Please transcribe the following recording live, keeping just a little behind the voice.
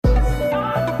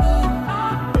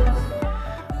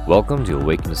Welcome to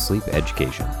Awaken to Sleep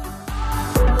Education.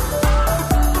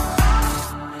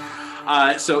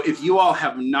 So if you all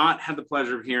have not had the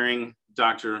pleasure of hearing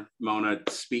Dr. Mona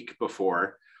speak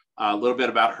before, a little bit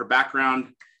about her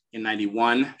background. In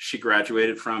 91, she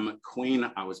graduated from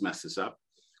Queen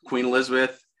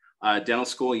Elizabeth Dental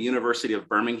School, University of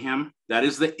Birmingham. That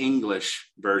is the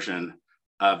English version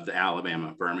of the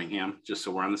Alabama, Birmingham, just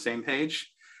so we're on the same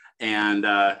page. And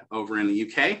over in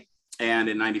the UK. And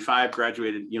in 95,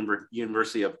 graduated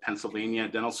University of Pennsylvania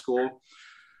Dental School.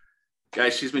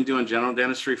 Guys, she's been doing general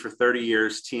dentistry for 30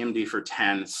 years, TMD for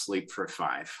 10, sleep for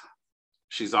 5.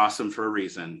 She's awesome for a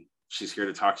reason. She's here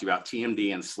to talk to you about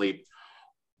TMD and sleep.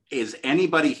 Is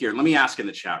anybody here, let me ask in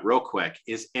the chat real quick,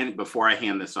 before I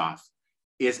hand this off,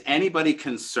 is anybody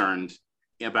concerned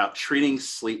about treating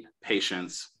sleep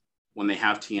patients when they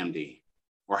have TMD?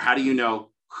 Or how do you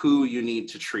know who you need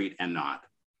to treat and not?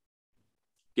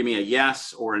 Give me a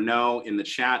yes or a no in the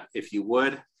chat if you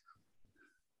would.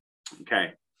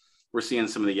 Okay, we're seeing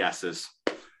some of the yeses.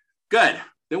 Good,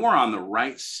 then we're on the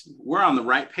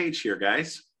right page here,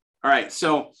 guys. All right,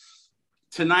 so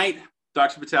tonight,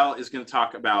 Dr. Patel is going to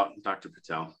talk about Dr.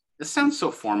 Patel. This sounds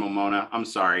so formal, Mona. I'm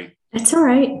sorry. That's all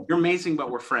right. You're amazing, but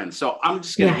we're friends. So I'm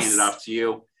just going to hand it off to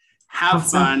you. Have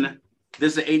awesome. Fun.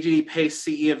 This is an AGD PACE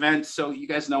CE event, so you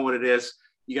guys know what it is.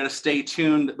 You got to stay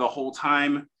tuned the whole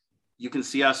time. You can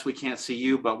see us, we can't see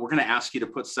you, but we're going to ask you to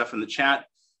put stuff in the chat.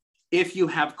 If you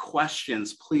have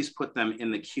questions, please put them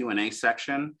in the Q&A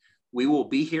section. We will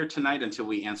be here tonight until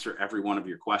we answer every one of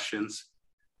your questions.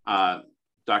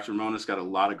 Dr. Mona's got a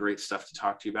lot of great stuff to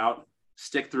talk to you about.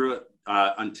 Stick through it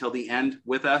until the end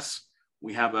with us.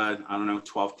 We have a,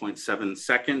 12.7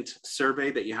 second survey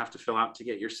that you have to fill out to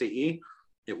get your CE.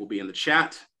 It will be in the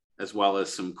chat, as well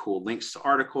as some cool links to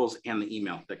articles and the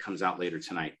email that comes out later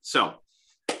tonight. So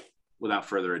without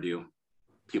further ado,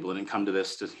 people didn't come to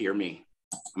this to hear me.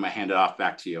 I'm gonna hand it off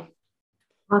back to you.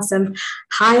 Awesome.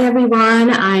 Hi, everyone.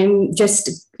 I'm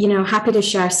just, happy to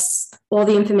share all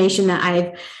the information that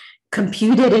I've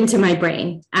computed into my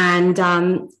brain. And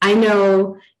I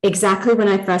know exactly when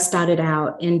I first started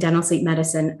out in dental sleep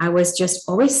medicine, I was just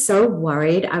always so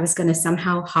worried I was going to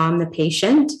somehow harm the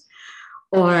patient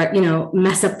or,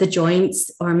 mess up the joints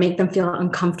or make them feel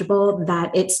uncomfortable,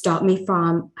 that it stopped me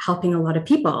from helping a lot of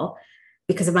people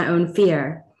because of my own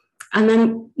fear. And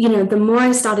then, the more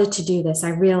I started to do this, I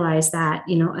realized that,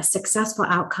 a successful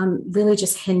outcome really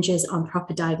just hinges on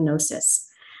proper diagnosis.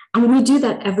 And we do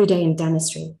that every day in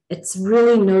dentistry. It's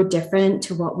really no different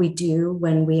to what we do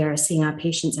when we are seeing our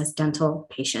patients as dental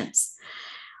patients.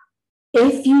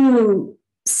 If you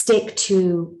stick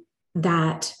to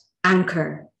that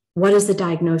anchor, what is the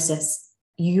diagnosis?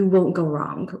 You won't go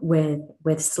wrong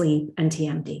with sleep and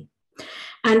TMD.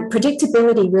 And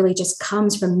predictability really just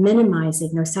comes from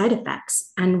minimizing those side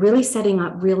effects and really setting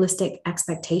up realistic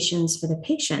expectations for the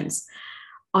patients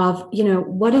of,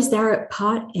 what is their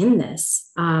part in this?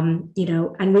 And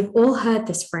we've all heard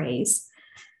this phrase,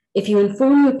 if you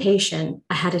inform your patient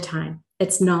ahead of time,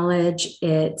 it's knowledge,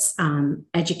 it's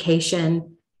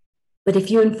education. But if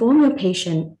you inform your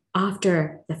patient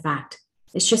after the fact,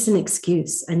 it's just an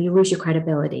excuse and you lose your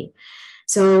credibility.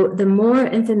 So the more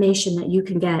information that you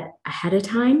can get ahead of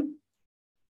time,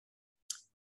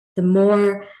 the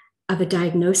more of a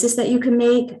diagnosis that you can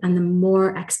make and the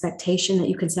more expectation that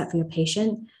you can set for your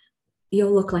patient,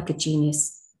 you'll look like a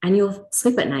genius and you'll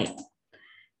sleep at night.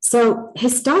 So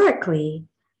historically,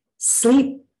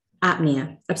 sleep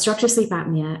apnea, obstructive sleep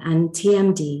apnea and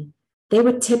TMD, they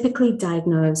were typically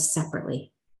diagnosed separately.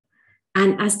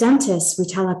 And as dentists, we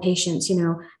tell our patients,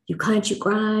 you clench, you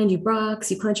grind, you brux,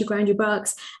 you clench, you grind, you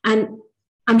brux. And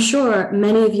I'm sure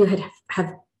many of you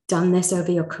have done this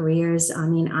over your careers. I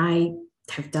mean, I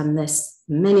have done this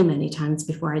many, many times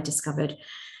before I discovered,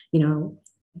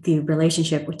 the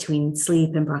relationship between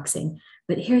sleep and bruxing.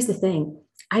 But here's the thing.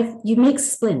 You make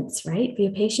splints, right? For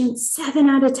your patients, 7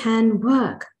 out of 10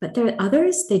 work, but there are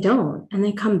others, they don't. And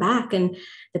they come back and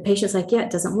the patient's like, yeah,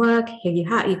 it doesn't work. Here you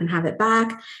can have it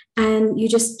back. And you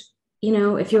just,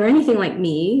 if you're anything like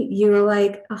me, you were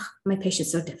like, oh, my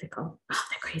patient's so difficult. Oh,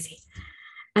 they're crazy.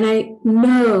 And I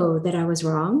know that I was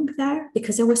wrong there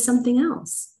because there was something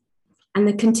else. And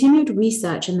the continued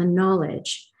research and the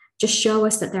knowledge just show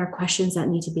us that there are questions that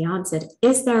need to be answered.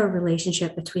 Is there a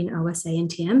relationship between OSA and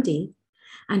TMD?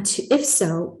 And if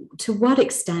so, to what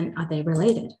extent are they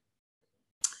related?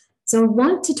 So I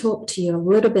want to talk to you a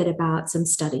little bit about some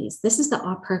studies. This is the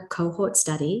OPERA cohort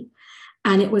study,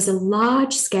 and it was a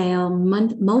large-scale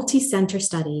multi-center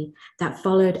study that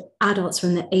followed adults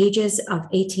from the ages of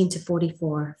 18 to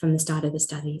 44 from the start of the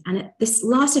study. And this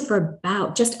lasted for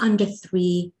about just under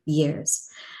 3 years.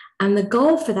 And the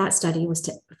goal for that study was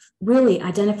to really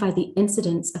identify the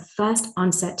incidence of first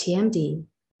onset TMD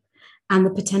and the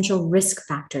potential risk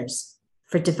factors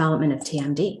for development of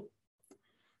TMD.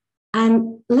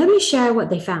 And let me share what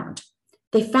they found.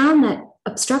 They found that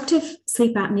obstructive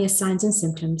sleep apnea signs and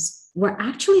symptoms were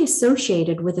actually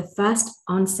associated with the first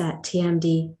onset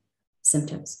TMD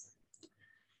symptoms.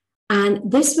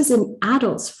 And this was in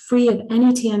adults free of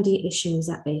any TMD issues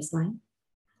at baseline.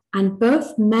 And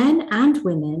both men and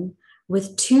women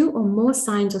with 2 or more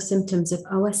signs or symptoms of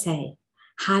OSA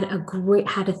had a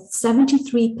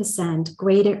 73%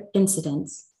 greater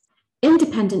incidence,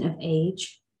 independent of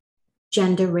age,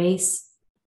 gender, race,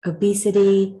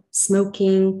 obesity,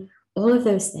 smoking, all of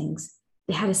those things.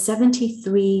 They had a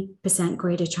 73%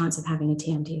 greater chance of having a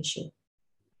TMD issue.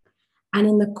 And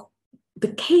in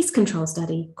the case control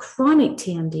study, chronic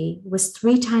TMD was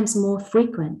 3 times more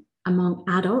frequent among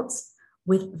adults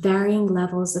with varying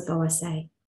levels of OSA.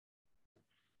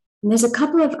 And there's a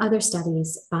couple of other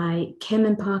studies by Kim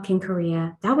and Park in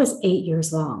Korea. That was 8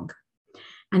 years long.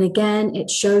 And again, it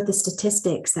showed the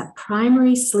statistics that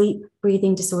primary sleep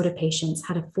breathing disorder patients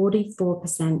had a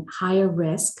 44% higher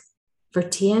risk for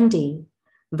TMD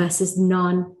versus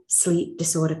non-sleep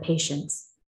disorder patients.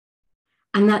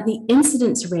 And that the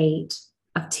incidence rate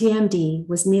of TMD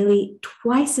was nearly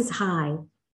twice as high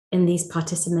in these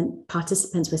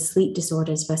participants with sleep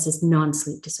disorders versus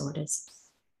non-sleep disorders.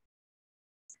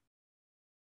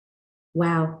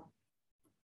 Wow.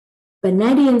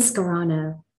 Benetti and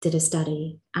Scarano did a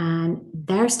study, and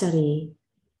their study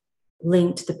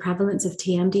linked the prevalence of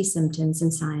TMD symptoms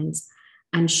and signs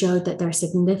and showed that they're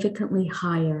significantly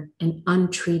higher in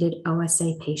untreated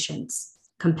OSA patients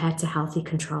compared to healthy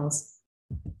controls.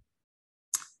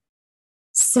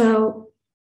 So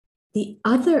the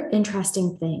other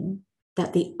interesting thing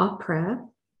that the OPERA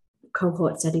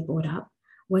cohort study brought up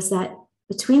was that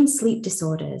between sleep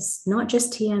disorders, not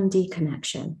just TMD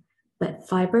connection, but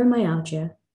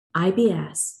fibromyalgia,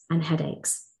 IBS, and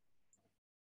headaches.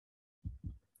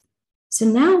 So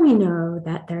now we know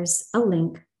that there's a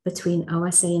link between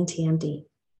OSA and TMD.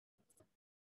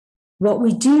 What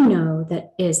we do know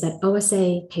is that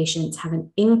OSA patients have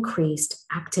an increased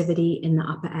activity in the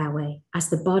upper airway as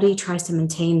the body tries to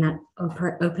maintain that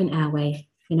open airway,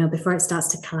 before it starts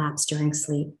to collapse during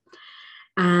sleep.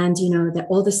 And, that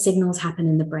all the signals happen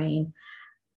in the brain.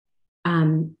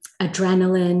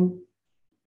 Adrenaline,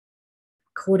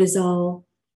 cortisol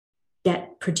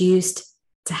get produced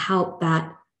to help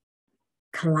that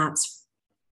collapse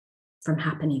from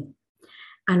happening.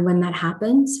 And when that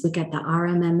happens, we get the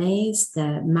RMMAs,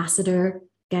 the masseter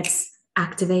gets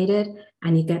activated,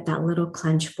 and you get that little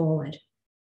clench forward.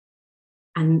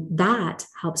 And that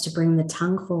helps to bring the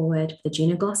tongue forward, the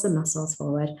genioglottal muscles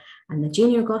forward, and the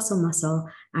genioglottal muscle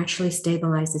actually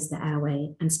stabilizes the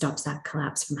airway and stops that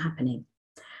collapse from happening.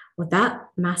 Well, that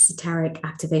masseteric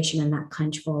activation and that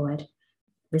clench forward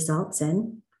results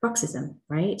in paroxysm,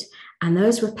 right? And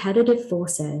those repetitive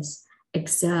forces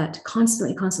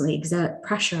constantly exert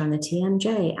pressure on the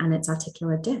TMJ and its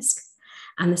articular disc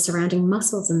and the surrounding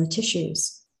muscles and the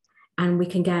tissues. And we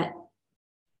can get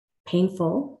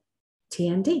painful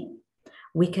TMD.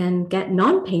 We can get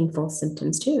non-painful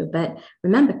symptoms too, but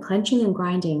remember, clenching and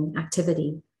grinding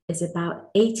activity is about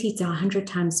 80 to 100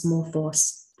 times more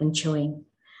force than chewing.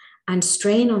 And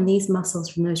strain on these muscles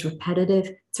from those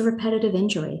it's a repetitive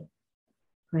injury,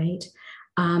 right?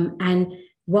 And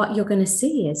what you're going to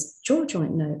see is jaw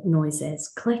joint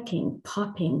noises, clicking,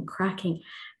 popping, cracking,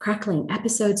 crackling,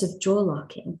 episodes of jaw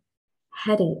locking,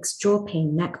 headaches, jaw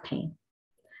pain, neck pain.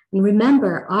 And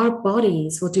remember, our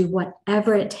bodies will do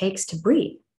whatever it takes to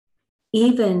breathe,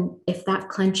 even if that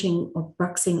clenching or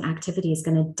bruxing activity is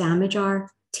going to damage our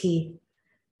teeth,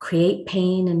 create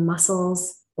pain and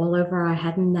muscles all over our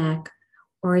head and neck,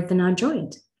 or even our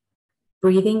joint.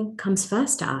 Breathing comes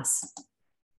first to us.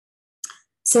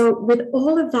 So with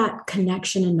all of that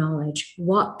connection and knowledge,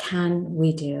 what can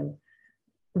we do?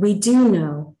 We do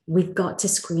know we've got to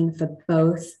screen for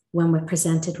both when we're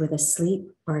presented with a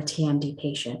sleep or a TMD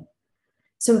patient.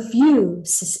 So if you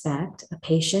suspect a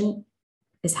patient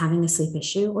is having a sleep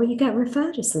issue, or you get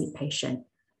referred a sleep patient,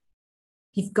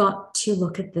 you've got to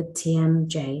look at the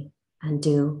TMJ and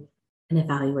do an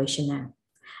evaluation there.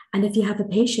 And if you have a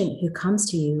patient who comes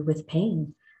to you with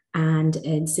pain and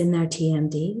it's in their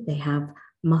TMD, they have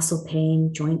muscle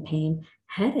pain, joint pain,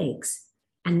 headaches,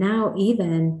 and now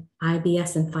even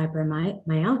IBS and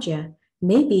fibromyalgia,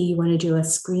 maybe you want to do a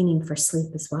screening for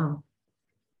sleep as well.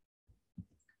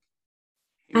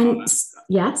 And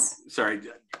yes? Sorry,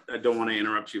 I don't want to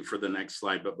interrupt you for the next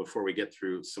slide, but before we get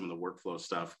through some of the workflow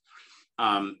stuff,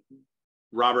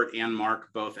 Robert and Mark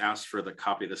both asked for the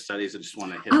copy of the studies. I just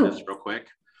want to hit this real quick.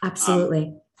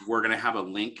 Absolutely. We're going to have a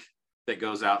link that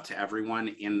goes out to everyone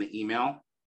in the email.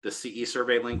 The CE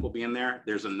survey link will be in there.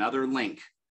 There's another link.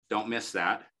 Don't miss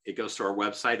that. It goes to our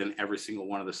website, and every single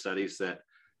one of the studies that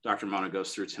Dr. Mona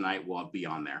goes through tonight will be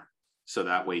on there. So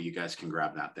that way you guys can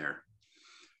grab that there.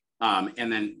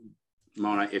 And then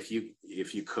Mona, if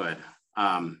you could,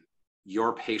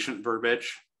 your patient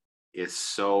verbiage is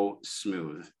so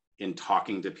smooth in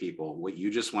talking to people. What you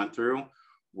just went through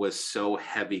was so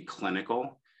heavy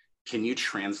clinical. Can you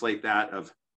translate that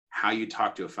of how you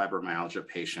talk to a fibromyalgia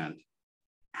patient,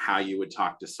 how you would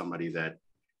talk to somebody that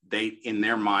they, in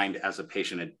their mind as a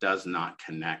patient, it does not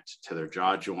connect to their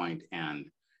jaw joint and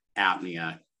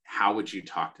apnea? How would you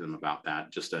talk to them about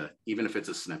that? Even if it's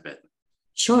a snippet.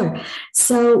 Sure.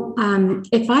 So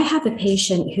if I have a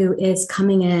patient who is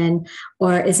coming in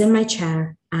or is in my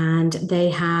chair and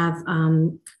they have,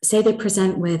 say they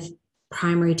present with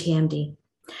primary TMD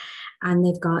and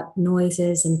they've got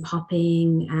noises and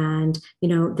popping and,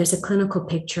 there's a clinical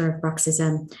picture of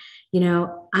bruxism,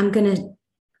 I'm going to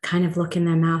kind of look in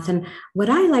their mouth. And what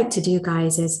I like to do,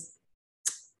 guys, is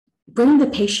bring the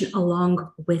patient along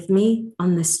with me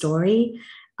on the story.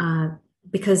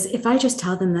 Because if I just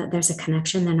tell them that there's a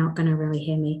connection, they're not going to really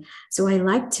hear me. So I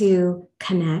like to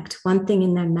connect one thing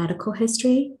in their medical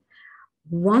history,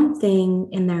 one thing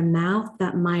in their mouth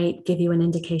that might give you an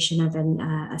indication of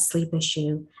a sleep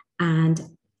issue, and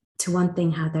to one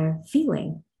thing how they're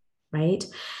feeling, right?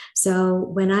 So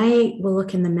when I will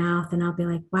look in the mouth and I'll be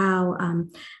like, wow,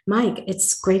 Mike,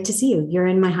 it's great to see you. You're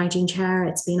in my hygiene chair.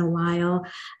 It's been a while.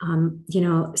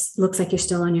 Looks like you're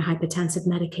still on your hypertensive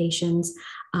medications.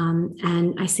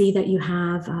 And I see that you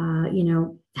have,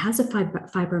 how's the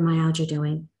fibromyalgia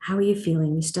doing? How are you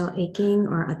feeling? You still aching,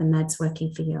 or are the meds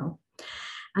working for you?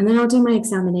 And then I'll do my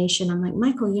examination. I'm like,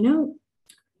 Michael,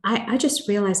 I just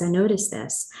realized I noticed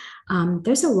this.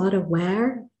 There's a lot of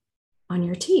wear on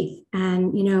your teeth.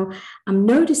 And, I'm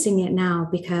noticing it now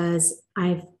because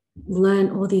I've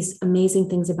learned all these amazing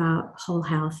things about whole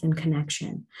health and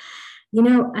connection,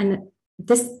 and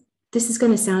this is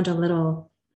going to sound a little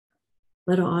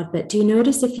odd, but do you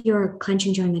notice if you're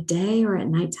clenching during the day or at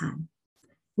nighttime?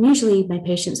 And usually my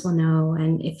patients will know.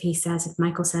 And if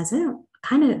Michael says, I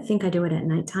kind of think I do it at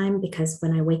nighttime because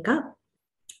when I wake up,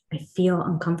 I feel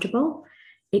uncomfortable.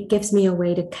 It gives me a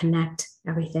way to connect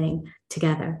everything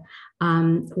together,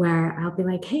 where I'll be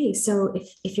like, hey, so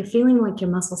if you're feeling like your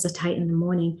muscles are tight in the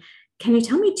morning, can you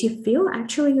tell me, do you feel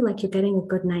actually like you're getting a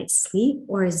good night's sleep,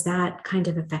 or is that kind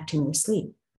of affecting your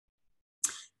sleep?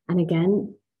 And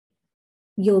again,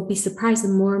 you'll be surprised the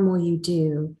more and more you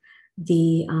do,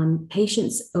 the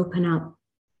patients open up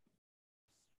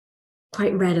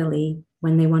quite readily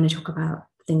when they want to talk about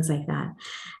things like that.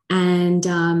 And,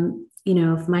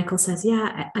 if Michael says,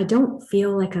 yeah, I don't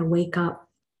feel like I wake up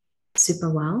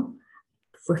super well,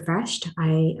 refreshed.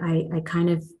 I kind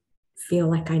of feel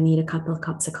like I need a couple of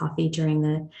cups of coffee during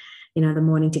the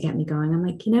morning to get me going. I'm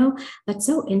like, that's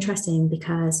so interesting,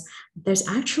 because there's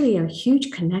actually a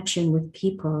huge connection with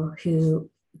people who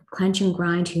clench and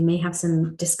grind, who may have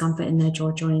some discomfort in their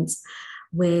jaw joints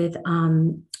with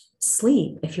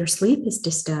sleep. If your sleep is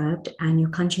disturbed and you're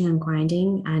clenching and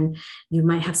grinding, and you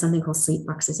might have something called sleep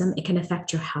bruxism, it can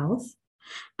affect your health.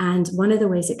 And one of the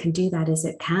ways it can do that is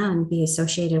it can be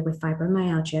associated with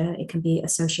fibromyalgia. It can be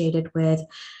associated with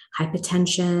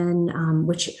hypertension,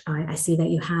 which I see that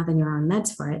you have and you're on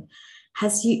meds for it.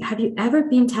 Have you ever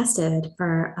been tested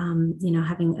for,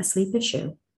 having a sleep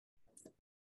issue?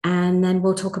 And then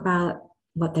we'll talk about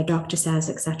what their doctor says,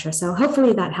 etc. So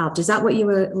hopefully that helped. Is that what you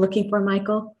were looking for,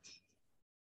 Michael?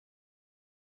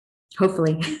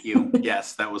 Hopefully. Thank you.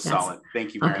 Yes, that was solid.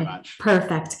 Thank you very much.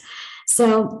 Perfect.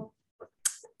 So,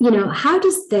 how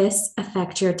does this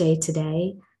affect your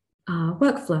day-to-day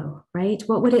workflow, right?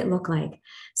 What would it look like?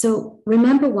 So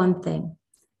remember one thing: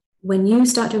 when you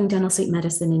start doing dental sleep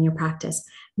medicine in your practice,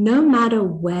 no matter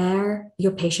where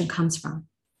your patient comes from,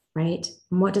 right?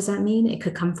 And what does that mean? It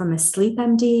could come from a sleep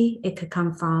MD. It could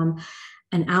come from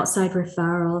an outside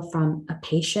referral from a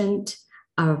patient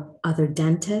or other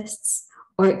dentists,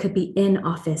 or it could be in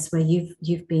office where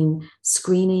you've been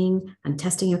screening and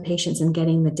testing your patients and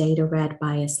getting the data read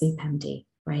by a sleep MD,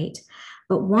 right?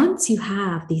 But once you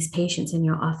have these patients in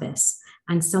your office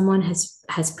and someone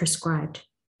has prescribed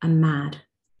a MAD,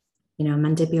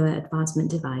 mandibular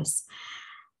advancement device,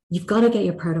 you've got to get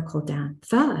your protocol down.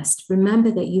 First,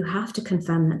 remember that you have to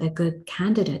confirm that they're good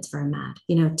candidates for a MAD,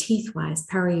 teeth-wise,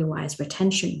 perio-wise,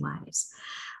 retention-wise.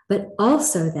 But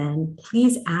also then,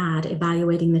 please add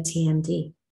evaluating the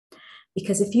TMD.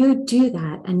 Because if you do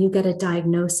that and you get a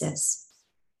diagnosis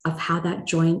of how that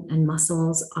joint and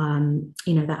muscles,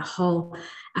 that whole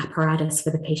apparatus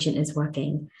for the patient is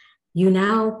working, you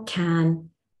now can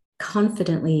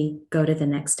confidently go to the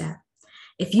next step.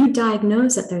 If you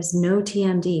diagnose that there's no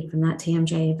TMD from that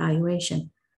TMJ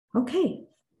evaluation, okay,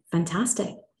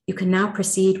 fantastic. You can now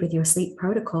proceed with your sleep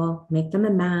protocol, make them a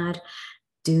MAD,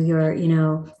 do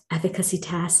your, efficacy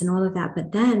tests and all of that.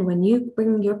 But then when you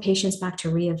bring your patients back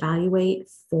to reevaluate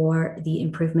for the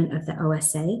improvement of the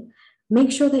OSA,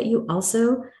 make sure that you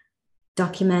also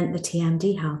document the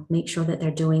TMD health, make sure that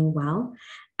they're doing well.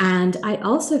 And I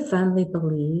also firmly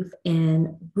believe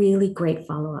in really great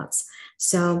follow-ups.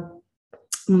 So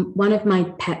one of my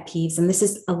pet peeves, and this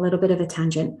is a little bit of a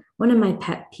tangent, one of my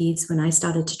pet peeves when I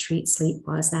started to treat sleep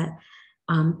was that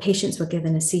patients were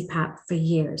given a CPAP for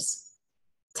years,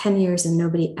 10 years, and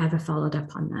nobody ever followed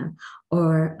up on them.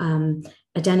 Or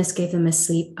a dentist gave them a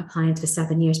sleep appliance for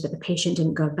 7 years, but the patient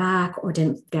didn't go back or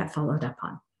didn't get followed up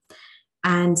on.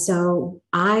 And so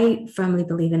I firmly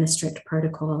believe in a strict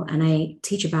protocol, and I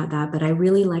teach about that, but I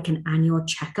really like an annual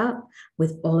checkup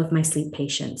with all of my sleep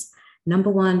patients. Number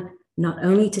one, not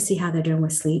only to see how they're doing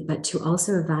with sleep, but to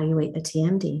also evaluate the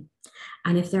TMD.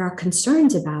 And if there are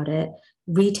concerns about it,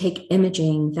 retake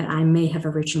imaging that I may have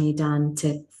originally done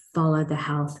to follow the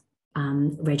health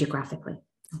radiographically,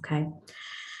 okay?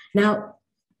 Now,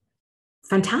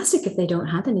 fantastic if they don't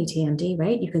have any TMD,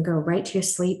 right? You can go right to your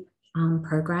sleep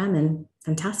program and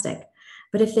fantastic.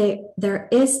 But if there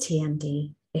is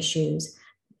TMD issues,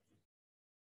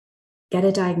 get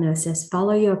a diagnosis,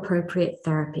 follow your appropriate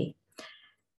therapy.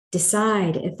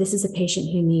 Decide if this is a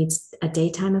patient who needs a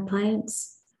daytime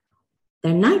appliance.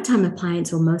 Their nighttime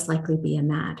appliance will most likely be a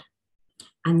MAD.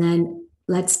 And then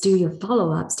let's do your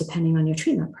follow-ups depending on your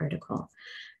treatment protocol.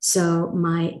 So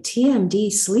my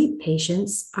TMD sleep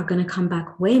patients are going to come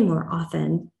back way more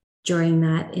often during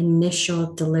that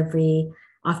initial delivery,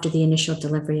 after the initial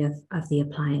delivery of the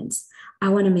appliance. I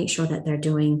want to make sure that they're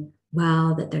doing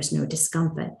well, that there's no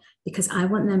discomfort, because I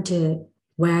want them to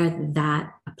wear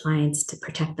that appliance to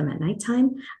protect them at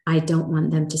nighttime. I don't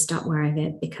want them to stop wearing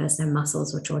it because their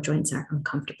muscles or jaw joints are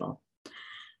uncomfortable.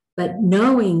 But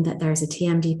knowing that there's a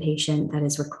TMD patient that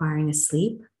is requiring a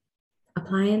sleep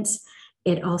appliance,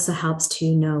 it also helps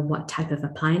to know what type of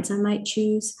appliance I might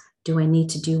choose. Do I need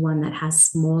to do one that has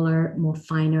smaller, more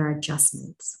finer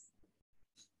adjustments?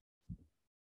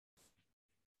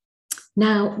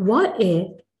 Now, what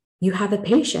if you have a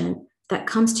patient that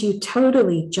comes to you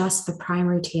totally just for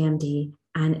primary TMD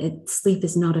and sleep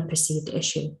is not a perceived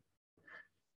issue?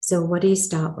 So what do you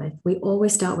start with? We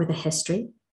always start with a history,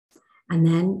 and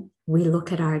then we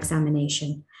look at our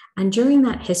examination. And during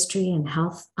that history and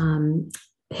health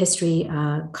history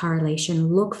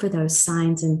correlation, look for those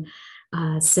signs and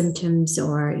symptoms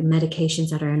or medications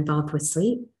that are involved with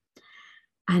sleep.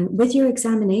 And with your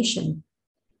examination,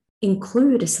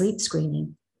 include a sleep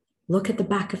screening. Look at the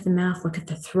back of the mouth, look at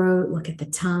the throat, look at the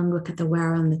tongue, look at the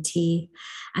wear on the teeth.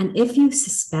 And if you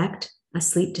suspect a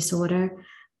sleep disorder,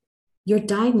 your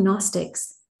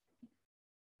diagnostics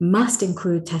must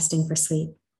include testing for sleep.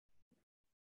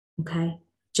 Okay?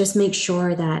 Just make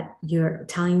sure that you're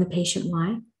telling the patient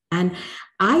why. And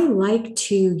I like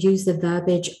to use the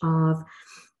verbiage of,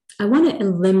 I want to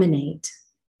eliminate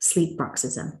sleep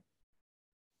bruxism.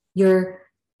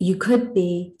 You could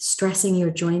be stressing your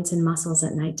joints and muscles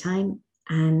at nighttime,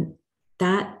 and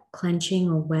that clenching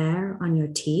or wear on your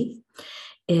teeth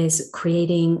is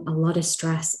creating a lot of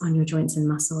stress on your joints and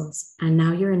muscles. And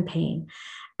now you're in pain.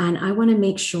 And I want to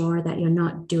make sure that you're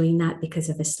not doing that because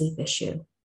of a sleep issue,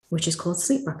 which is called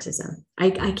sleep bruxism.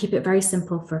 I keep it very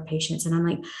simple for patients. And I'm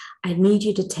like, I need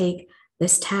you to take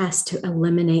this test to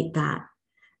eliminate that,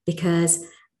 because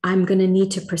I'm going to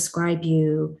need to prescribe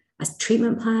you a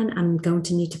treatment plan. I'm going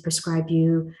to need to prescribe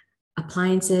you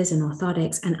appliances and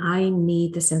orthotics. And I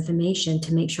need this information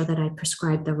to make sure that I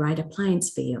prescribe the right appliance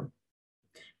for you.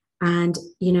 And,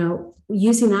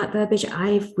 using that verbiage,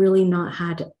 I've really not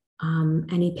had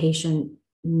any patient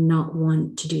not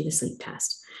want to do the sleep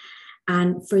test.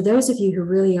 And for those of you who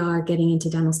really are getting into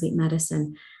dental sleep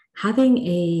medicine, having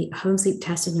a home sleep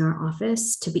test in your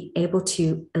office to be able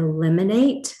to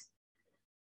eliminate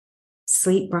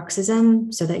sleep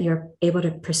bruxism so that you're able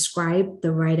to prescribe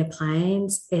the right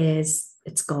appliance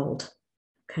it's gold,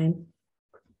 okay?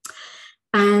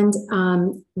 And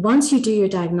once you do your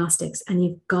diagnostics and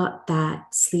you've got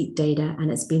that sleep data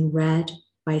and it's been read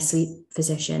by a sleep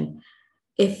physician,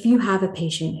 if you have a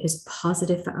patient who's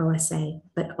positive for OSA,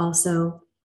 but also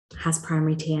has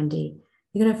primary TMD,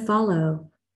 you're going to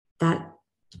follow that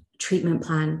treatment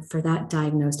plan for that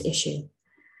diagnosed issue.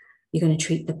 You're going to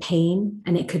treat the pain,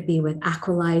 and it could be with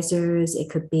aqualizers, it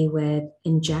could be with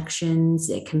injections,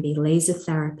 it can be laser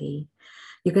therapy.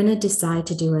 You're going to decide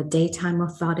to do a daytime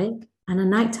orthotic and a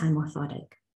nighttime orthotic.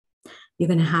 You're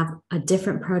going to have a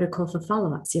different protocol for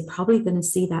follow-ups. You're probably going to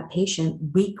see that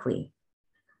patient weekly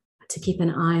to keep an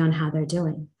eye on how they're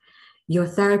doing. Your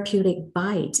therapeutic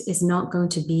bite is not going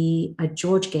to be a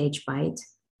George gauge bite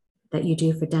that you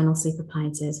do for dental sleep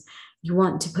appliances. You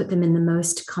want to put them in the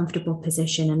most comfortable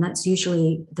position, and that's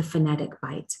usually the phonetic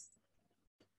bite.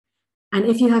 And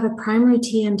if you have a primary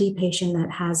TMD patient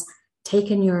that has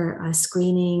taken your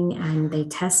screening and they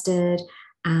tested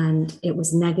and it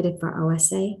was negative for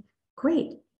OSA,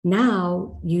 great.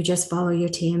 Now you just follow your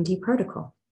TMD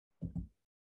protocol.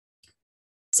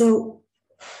 So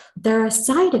there are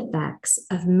side effects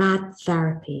of MAD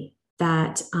therapy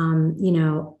that,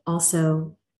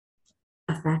 also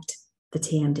affect the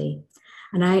TMD.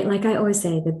 And like I always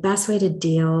say, the best way to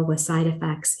deal with side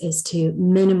effects is to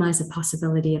minimize the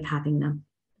possibility of having them.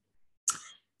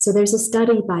 So there's a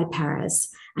study by Perez,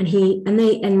 and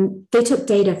they took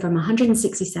data from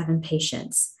 167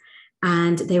 patients,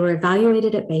 and they were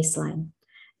evaluated at baseline.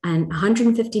 And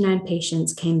 159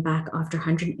 patients came back after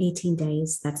 118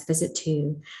 days, that's visit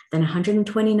 2. Then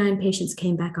 129 patients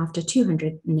came back after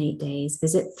 208 days,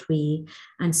 visit 3,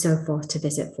 and so forth to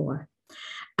visit 4.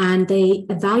 And they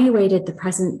evaluated the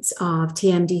presence of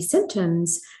TMD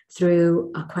symptoms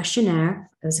through a questionnaire.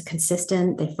 It was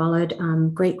consistent. They followed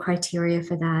great criteria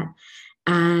for that.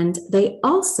 And they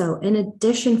also, in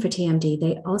addition for TMD,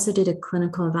 they also did a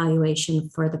clinical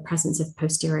evaluation for the presence of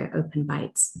posterior open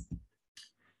bites.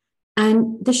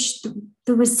 And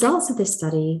the results of this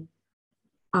study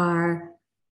are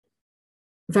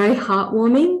very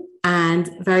heartwarming and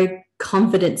very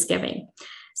confidence-giving.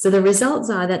 So the results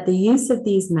are that the use of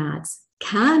these MADs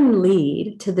can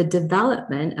lead to the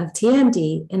development of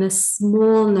TMD in a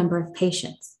small number of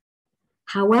patients.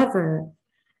 However,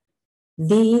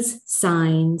 these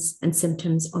signs and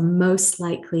symptoms are most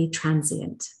likely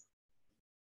transient.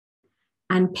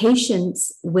 And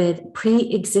patients with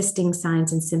pre-existing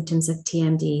signs and symptoms of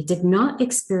TMD did not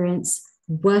experience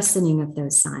worsening of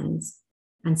those signs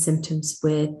and symptoms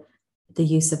with the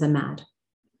use of a MAD.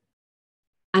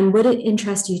 And would it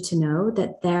interest you to know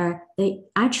that they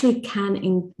actually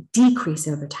can decrease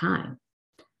over time?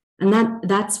 And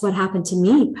that's what happened to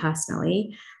me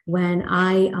personally when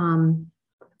I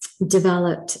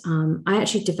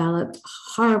actually developed a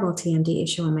horrible TMD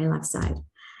issue on my left side.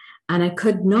 And I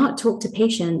could not talk to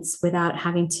patients without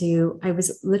having to, I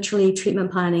was literally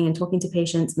treatment planning and talking to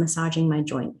patients, massaging my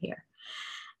joint here.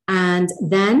 And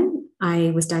then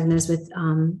I was diagnosed with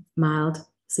mild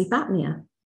sleep apnea.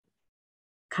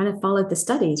 Kind of followed the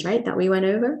studies, right, that we went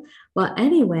over. Well,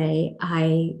 anyway,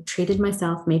 I treated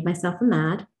myself, made myself a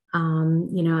MAD,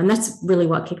 and that's really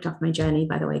what kicked off my journey,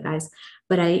 by the way, guys.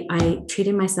 But I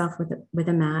treated myself with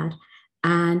a MAD.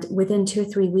 And within 2 or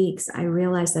 3 weeks, I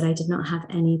realized that I did not have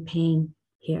any pain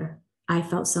here. I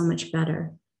felt so much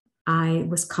better. I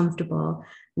was comfortable,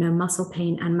 no muscle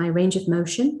pain, and my range of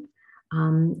motion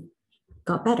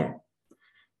got better.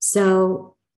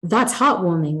 So that's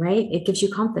heartwarming, right? It gives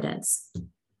you confidence.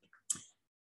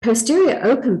 Posterior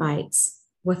open bites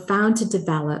were found to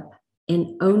develop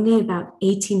in only about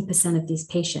 18% of these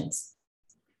patients.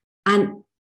 And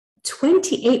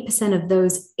 28% of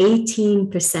those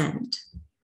 18%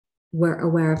 were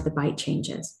aware of the bite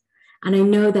changes. And I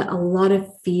know that a lot of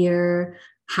fear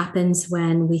happens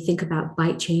when we think about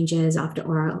bite changes after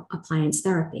oral appliance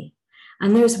therapy.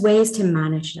 And there's ways to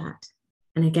manage that.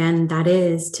 And again, that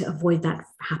is to avoid that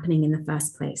happening in the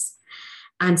first place.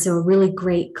 And so a really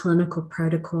great clinical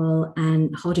protocol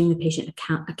and holding the patient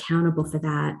accountable for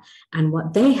that and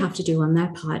what they have to do on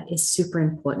their part is super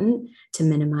important to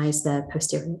minimize the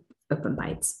posterior open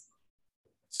bites.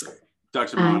 So,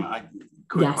 Dr. Brown,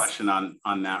 quick yes. question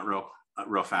on that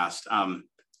real fast.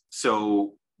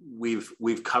 So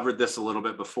we've covered this a little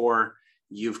bit before.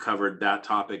 You've covered that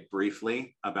topic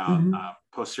briefly about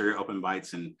posterior open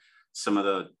bites and some of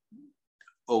the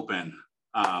open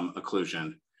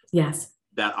occlusion. Yes.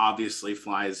 That obviously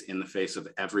flies in the face of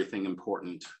everything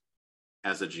important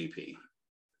as a GP.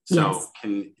 So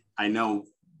yes. I know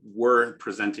we're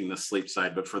presenting the sleep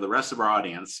side, but for the rest of our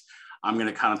audience, I'm going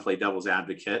to kind of play devil's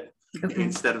advocate. Okay.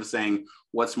 Instead of saying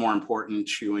what's more important,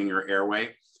 chewing or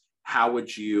airway, how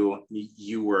would you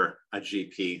were a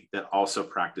GP that also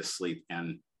practiced sleep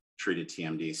and treated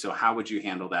TMD. So how would you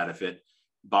handle that if it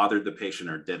bothered the patient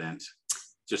or didn't?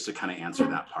 Just to kind of answer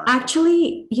that part.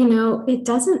 Actually,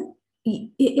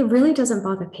 it really doesn't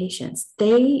bother patients.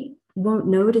 They won't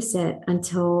notice it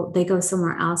until they go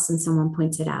somewhere else and someone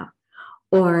points it out.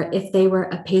 or if they were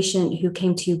a patient who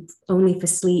came to you only for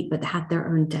sleep but had their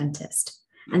own dentist,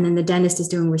 and then the dentist is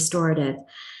doing restorative.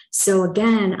 So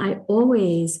again, I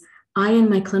in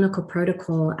my clinical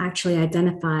protocol actually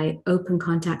identify open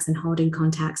contacts and holding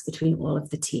contacts between all of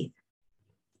the teeth,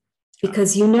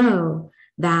 because you know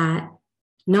that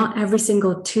not every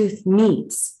single tooth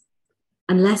meets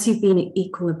unless you've been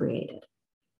equilibrated,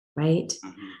 right?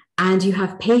 Mm-hmm. And you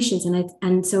have patients,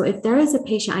 and so if there is a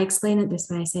patient, I explain it this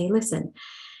way. I say, listen,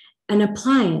 an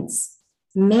appliance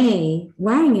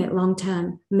wearing it long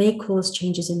term may cause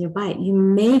changes in your bite. You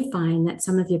may find that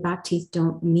some of your back teeth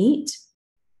don't meet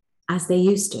as they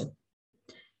used to.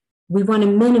 We want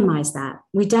to minimize that.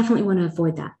 We definitely want to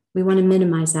avoid that. We want to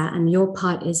minimize that. And your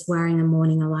part is wearing a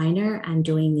morning aligner and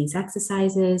doing these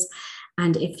exercises.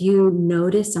 And if you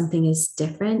notice something is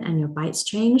different and your bite's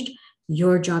changed,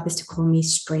 your job is to call me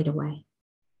straight away.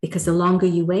 Because the longer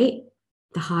you wait,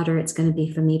 the harder it's going to be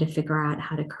for me to figure out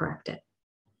how to correct it.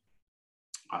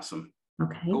 Awesome.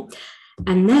 Okay. Cool.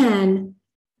 And then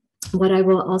what I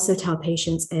will also tell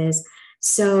patients is,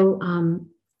 so,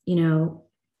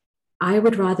 I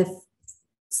would rather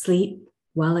sleep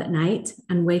well at night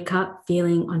and wake up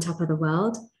feeling on top of the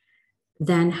world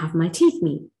than have my teeth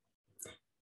meet.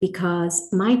 Because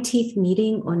my teeth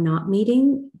meeting or not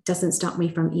meeting doesn't stop me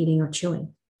from eating or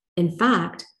chewing. In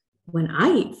fact, when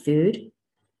I eat food,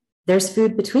 there's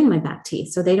food between my back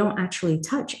teeth, so they don't actually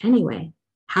touch anyway.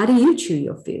 How do you chew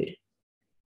your food?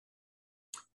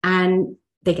 And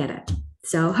they get it.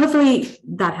 So hopefully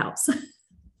that helps.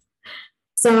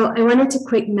 So I wanted to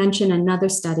quick mention another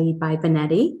study by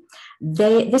Benetti.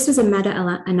 This was a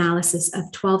meta-analysis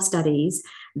of 12 studies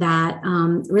that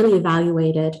really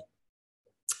evaluated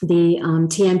the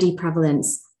TMD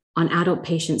prevalence on adult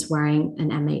patients wearing an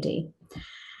MAD.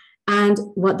 And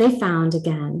what they found,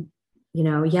 again,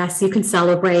 yes, you can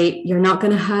celebrate. You're not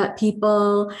going to hurt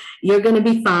people. You're going to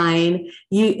be fine.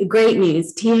 Great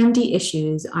news. TMD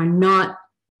issues are not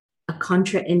a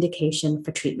contraindication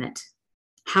for treatment.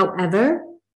 However,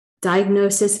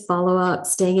 diagnosis, follow-up,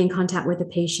 staying in contact with the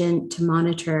patient to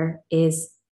monitor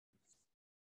is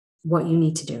what you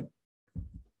need to do.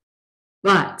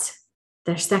 But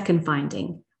their second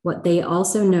finding, what they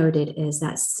also noted is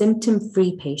that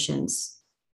symptom-free patients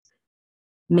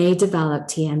may develop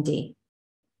TMD.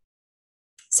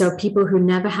 So people who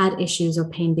never had issues or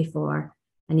pain before,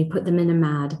 and you put them in a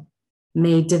MAD,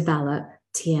 may develop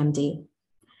TMD.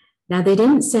 Now, they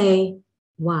didn't say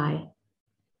why,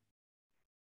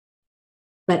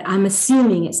 but I'm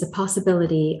assuming it's the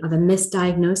possibility of a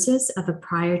misdiagnosis of a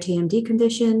prior TMD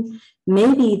condition.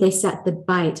 Maybe they set the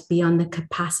bite beyond the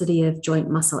capacity of joint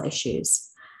muscle issues,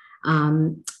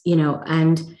 and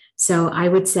so I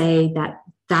would say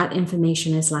that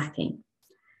information is lacking.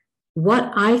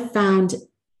 What I found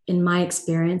in my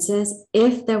experiences,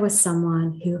 if there was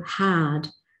someone who had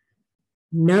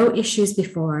no issues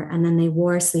before, and then they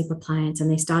wore a sleep appliance and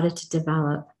they started to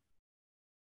develop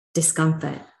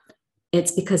discomfort,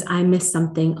 it's because I missed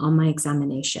something on my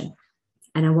examination.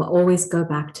 And I will always go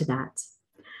back to that.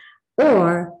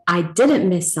 Or I didn't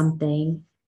miss something.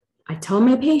 I told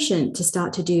my patient to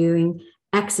start to doing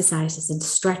exercises and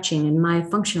stretching and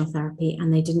myofunctional therapy,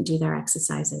 and they didn't do their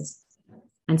exercises.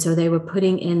 And so they were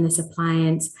putting in this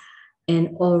appliance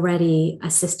in already a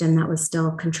system that was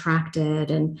still contracted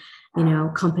and,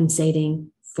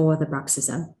 compensating for the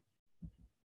bruxism.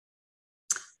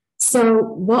 So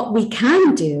what we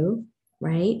can do,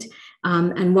 right,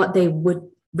 and what they would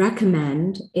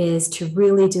recommend is to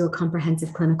really do a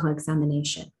comprehensive clinical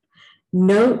examination.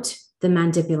 Note the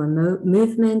mandibular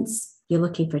movements. You're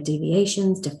looking for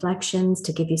deviations, deflections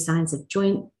to give you signs of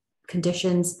joint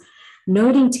conditions.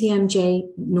 Noting TMJ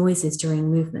noises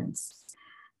during movements.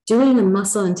 Doing a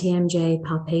muscle and TMJ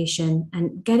palpation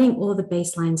and getting all the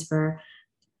baselines for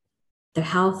the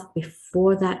health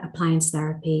before that appliance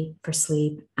therapy for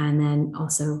sleep, and then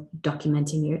also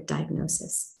documenting your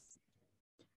diagnosis.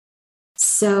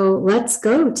 So let's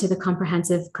go to the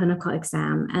comprehensive clinical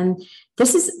exam. And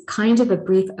this is kind of a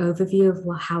brief overview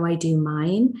of how I do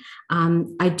mine.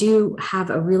 I do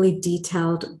have a really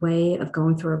detailed way of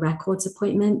going through a records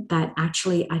appointment that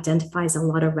actually identifies a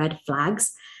lot of red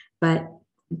flags, but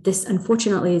this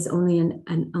unfortunately is only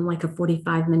like a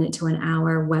 45-minute to an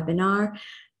hour webinar.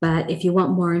 But if you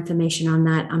want more information on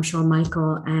that, I'm sure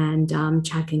Michael and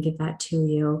Chad can give that to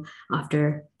you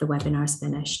after the webinar is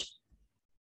finished.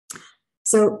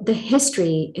 So the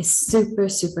history is super,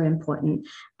 super important.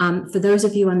 For those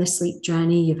of you on the sleep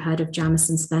journey, you've heard of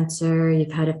Jamison Spencer,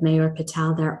 you've heard of Mayur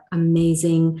Patel. They're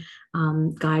amazing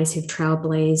guys who've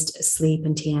trailblazed sleep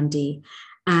and TMD.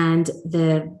 And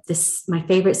my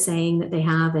favorite saying that they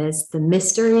have is, the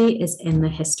mystery is in the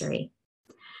history.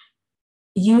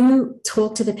 You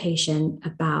talk to the patient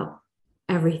about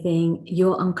everything,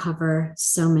 you'll uncover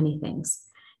so many things.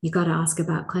 You got to ask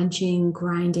about clenching,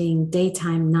 grinding,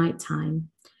 daytime, nighttime.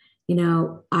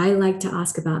 I like to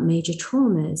ask about major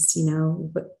traumas,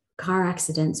 car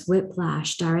accidents,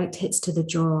 whiplash, direct hits to the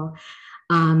jaw,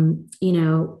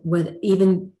 with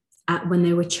even when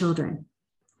they were children.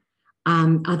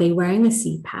 Are they wearing a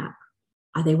CPAP?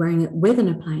 Are they wearing it with an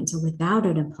appliance or without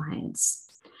an appliance?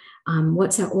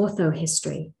 What's their ortho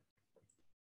history?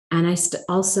 And I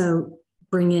also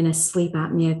bring in a sleep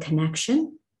apnea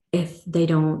connection if they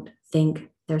don't think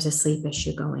there's a sleep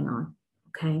issue going on.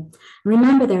 Okay.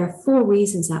 Remember, there are 4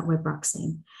 reasons that we're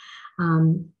bruxing: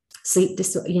 sleep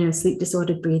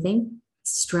disordered breathing,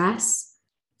 stress,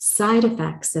 side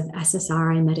effects of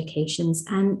SSRI medications,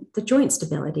 and the joint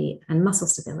stability and muscle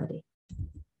stability.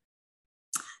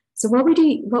 So what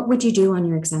would you do on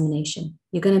your examination?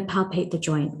 You're going to palpate the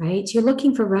joint, right? You're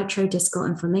looking for retrodiscal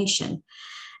inflammation.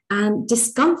 And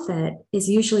discomfort is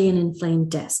usually an inflamed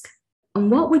disc.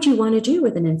 And what would you want to do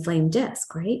with an inflamed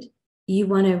disc, right? You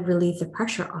want to relieve the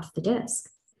pressure off the disc.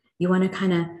 You want to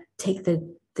kind of take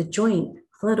the joint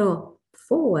a little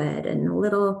forward and a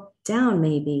little down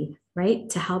maybe, right?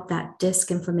 To help that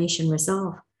disc inflammation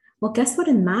resolve. Well, guess what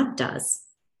a MAD does?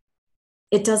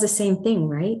 It does the same thing,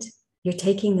 right? You're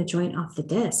taking the joint off the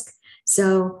disc.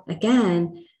 So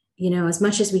again, as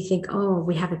much as we think, oh,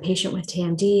 we have a patient with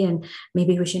TMD and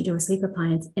maybe we shouldn't do a sleep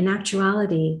appliance, in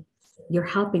actuality, you're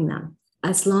helping them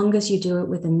as long as you do it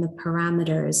within the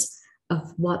parameters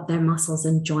of what their muscles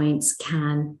and joints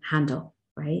can handle,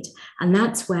 right? And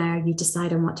that's where you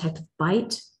decide on what type of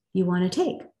bite you want to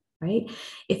take, right?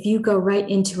 If you go right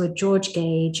into a George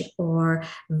gauge or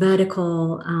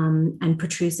vertical and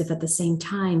protrusive at the same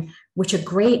time, which are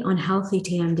great on healthy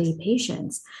TMD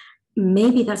patients,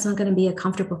 maybe that's not going to be a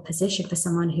comfortable position for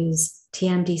someone who's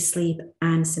TMD sleep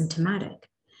and symptomatic.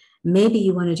 Maybe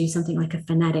you want to do something like a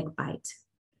phonetic bite.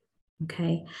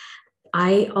 Okay.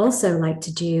 I also like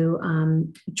to do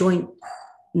joint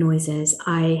noises.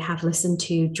 I have listened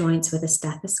to joints with a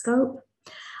stethoscope.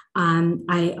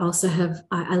 I also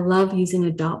I love using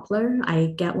a Doppler.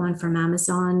 I get one from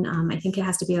Amazon. I think it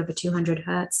has to be over 200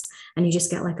 hertz, and you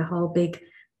just get like a whole big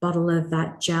bottle of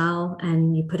that gel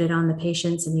and you put it on the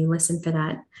patients and you listen for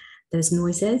those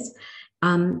noises.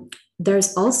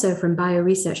 There's also from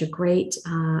BioResearch a great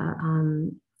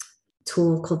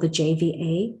tool called the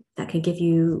JVA that can give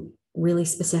you really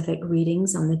specific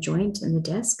readings on the joint and the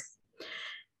disc.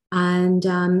 And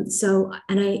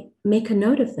I make a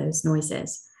note of those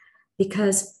noises,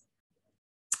 because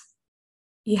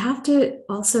you have to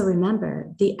also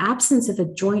remember the absence of a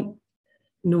joint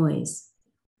noise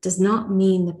does not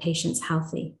mean the patient's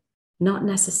healthy, not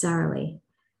necessarily.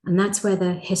 And that's where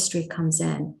the history comes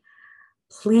in.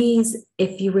 Please,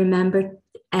 if you remember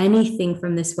anything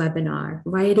from this webinar,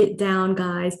 write it down,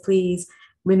 guys, please.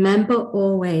 Remember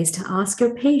always to ask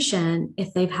your patient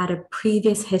if they've had a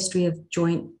previous history of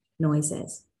joint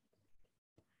noises.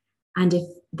 And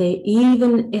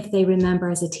even if they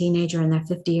remember as a teenager and they're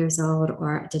 50 years old,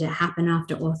 or did it happen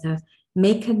after ortho,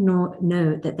 make a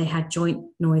note that they had joint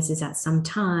noises at some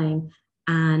time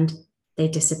and they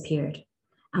disappeared.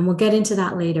 And we'll get into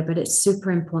that later, but it's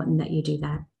super important that you do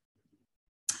that.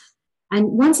 And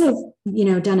once I've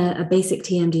done a basic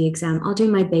TMD exam, I'll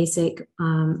do my basic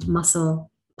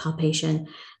muscle palpation.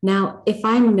 Now, if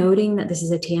I'm noting that this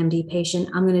is a TMD patient,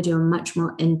 I'm going to do a much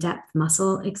more in-depth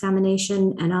muscle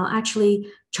examination, and I'll actually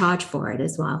charge for it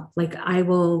as well. Like I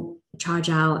will charge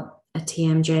out a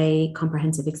TMJ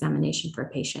comprehensive examination for a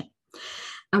patient.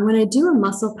 And when I do a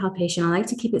muscle palpation, I like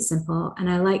to keep it simple, and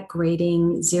I like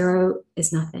grading. 0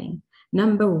 is nothing.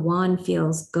 Number 1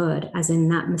 feels good, as in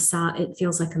that massage, it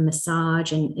feels like a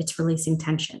massage and it's releasing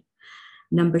tension.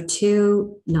 Number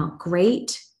 2, not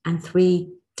great. And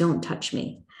 3, don't touch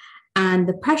me. And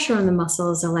the pressure on the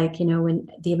muscles are like, when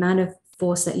the amount of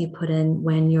force that you put in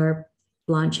when you're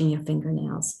blanching your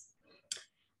fingernails.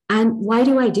 And why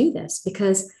do I do this?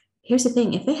 Because here's the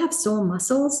thing, if they have sore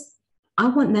muscles, I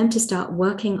want them to start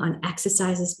working on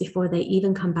exercises before they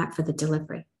even come back for the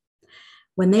delivery.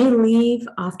 When they leave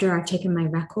after I've taken my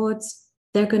records,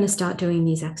 they're going to start doing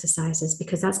these exercises,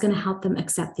 because that's going to help them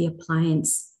accept the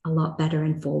appliance a lot better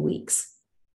in 4 weeks.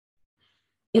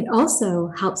 It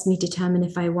also helps me determine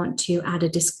if I want to add a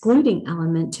discluding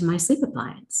element to my sleep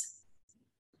appliance.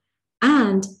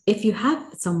 And if you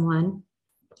have someone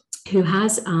who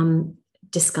has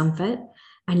discomfort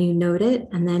and you note it,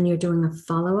 and then you're doing a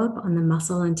follow-up on the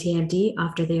muscle and TMD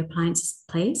after the appliance is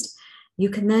placed, you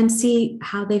can then see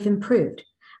how they've improved.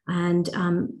 And,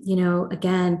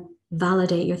 again,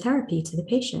 validate your therapy to the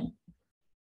patient.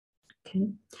 Okay.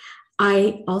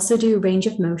 I also do range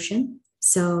of motion.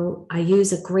 So I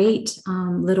use a great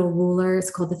little ruler.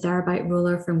 It's called the Therabite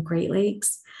ruler from Great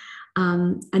Lakes.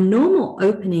 A normal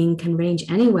opening can range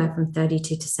anywhere from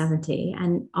 32 to 70.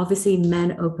 And obviously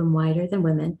men open wider than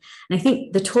women. And I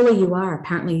think the taller you are,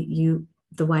 apparently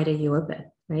the wider you open,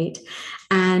 right?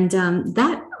 And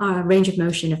that range of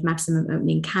motion of maximum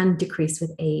opening can decrease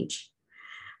with age.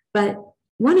 But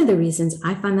one of the reasons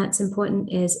I find that's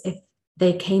important is if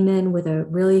they came in with a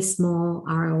really small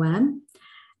ROM,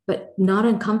 but not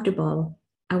uncomfortable,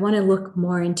 I want to look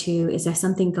more into, is there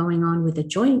something going on with the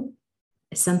joint?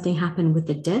 Is something happened with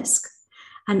the disc?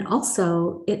 And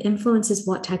also it influences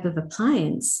what type of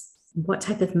appliance, what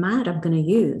type of mat I'm going to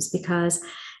use, because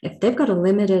if they've got a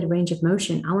limited range of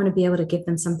motion, I want to be able to give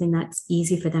them something that's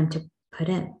easy for them to put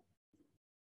in.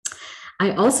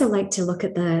 I also like to look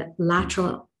at the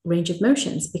lateral range of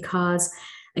motions because,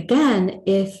 again,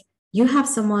 if you have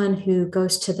someone who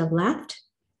goes to the left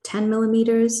 10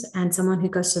 millimeters and someone who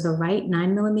goes to the right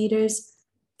 9 millimeters,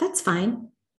 that's fine.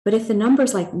 But if the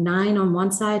number's like 9 on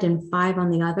one side and 5 on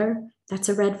the other, that's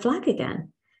a red flag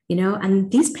again.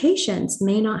 And these patients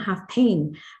may not have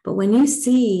pain, but when you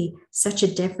see such a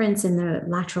difference in the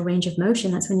lateral range of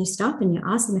motion, that's when you stop and you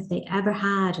ask them if they ever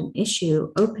had an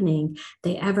issue opening,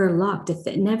 they ever locked, if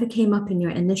it never came up in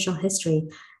your initial history,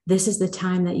 this is the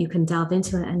time that you can delve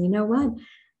into it. And you know what?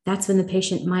 That's when the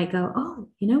patient might go, oh,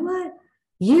 you know what?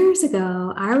 Years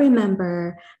ago, I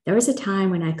remember there was a time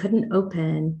when I couldn't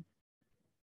open,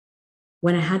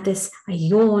 when I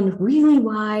yawned really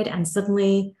wide and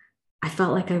suddenly I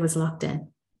felt like I was locked in.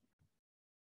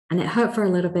 And it hurt for a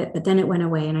little bit, but then it went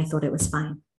away and I thought it was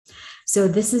fine. So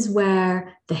this is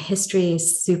where the history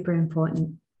is super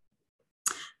important.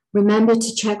 Remember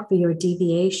to check for your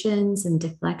deviations and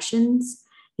deflections.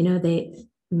 They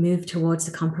move towards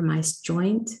the compromised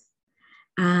joint.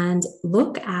 And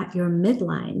look at your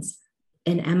midlines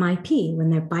in MIP when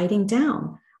they're biting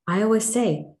down. I always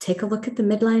say, take a look at the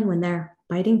midline when they're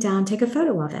biting down, take a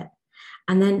photo of it,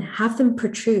 and then have them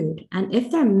protrude. And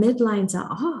if their midlines are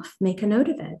off, make a note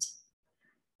of it.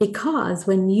 Because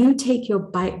when you take your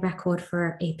bite record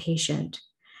for a patient,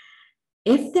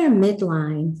 if their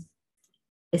midline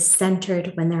is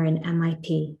centered when they're in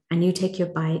MIP and you take your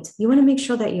bite, you want to make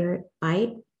sure that your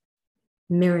bite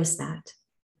mirrors that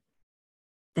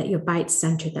your bite's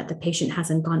centered, that the patient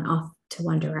hasn't gone off to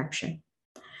one direction.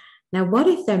 Now, what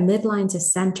if their midlines are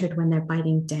centered when they're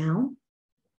biting down?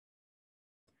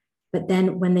 But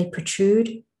then when they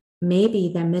protrude, maybe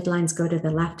their midlines go to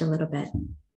the left a little bit.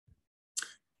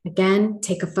 Again,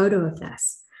 take a photo of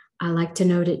this. I like to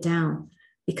note it down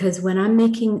because when I'm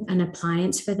making an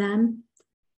appliance for them,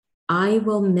 I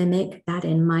will mimic that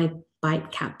in my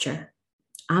bite capture.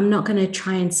 I'm not going to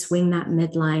try and swing that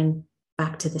midline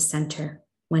back to the center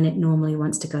when it normally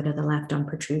wants to go to the left on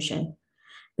protrusion.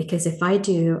 Because if I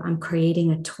do, I'm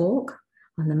creating a torque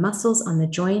on the muscles, on the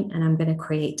joint, and I'm going to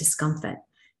create discomfort.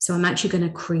 So I'm actually going to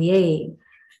create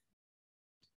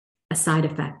a side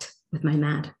effect with my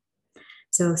MAD.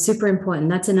 So super important.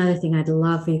 That's another thing I'd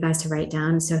love for you guys to write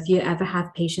down. So if you ever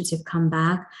have patients who've come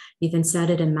back, you've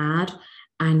inserted a MAD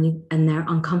and they're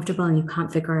uncomfortable and you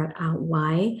can't figure out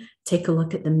why, take a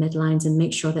look at the midlines and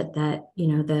make sure that the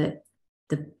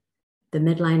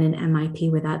midline in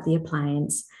MIP without the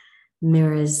appliance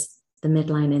mirrors the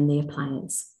midline in the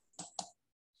appliance.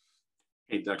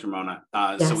 Hey, Dr. Mona.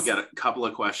 Yes. So we got a couple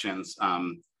of questions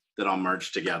that I'll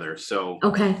merge together. So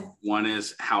okay. One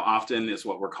is, how often is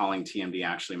what we're calling TMD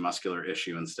actually muscular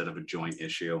issue instead of a joint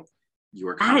issue? You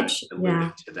were kind of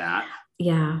alluded to that.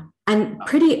 Yeah, and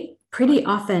pretty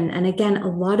often. And again, a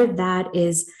lot of that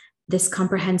is this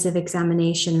comprehensive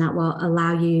examination that will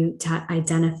allow you to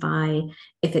identify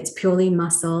if it's purely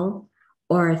muscle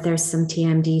or if there's some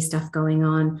TMD stuff going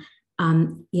on.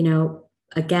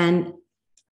 Again,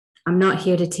 I'm not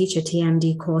here to teach a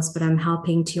TMD course, but I'm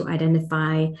helping to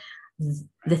identify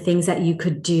the things that you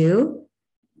could do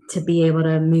to be able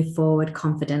to move forward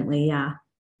confidently. Yeah.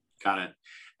 Got it.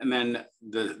 And then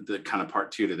the kind of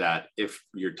part two to that, if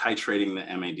you're titrating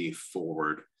the MAD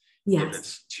forward, yes. If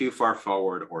it's too far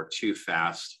forward or too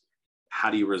fast,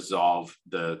 how do you resolve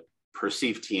the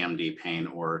perceived TMD pain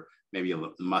or maybe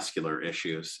muscular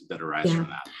issues that arise from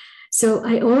that? So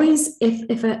I always,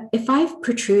 if I've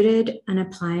protruded an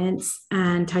appliance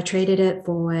and titrated it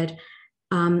forward,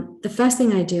 the first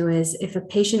thing I do is if a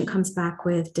patient comes back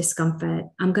with discomfort,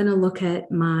 I'm going to look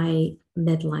at my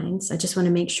midlines. I just want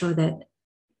to make sure that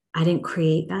I didn't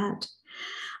create that.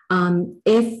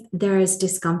 If there is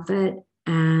discomfort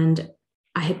and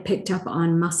I had picked up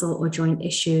on muscle or joint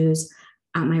issues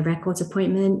at my records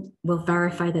appointment, we'll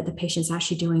verify that the patient's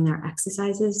actually doing their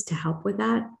exercises to help with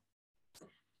that.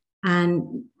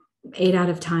 And 8 out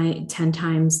of 10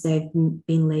 times they've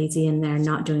been lazy and they're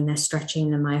not doing their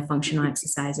stretching and myofunctional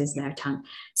exercises, their tongue.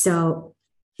 So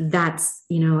that's,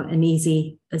 an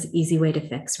easy way to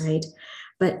fix, right?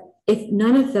 But if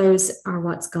none of those are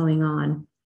what's going on,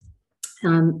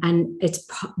 and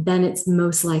then it's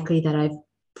most likely that I've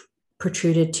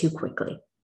protruded too quickly,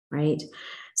 right?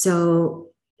 So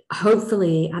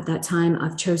hopefully at that time,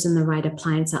 I've chosen the right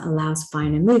appliance that allows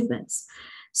finer movements.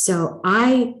 So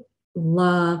I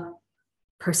love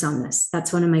ProSomnus.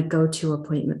 That's one of my go-to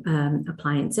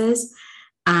appliances.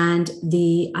 And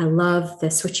I love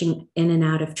the switching in and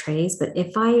out of trays. But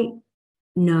if I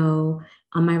know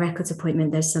on my records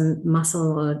appointment, there's some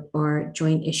muscle or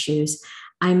joint issues,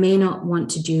 I may not want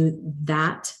to do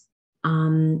that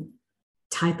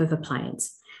type of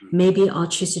appliance. Maybe I'll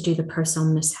choose to do the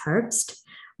ProSomnus Herbst,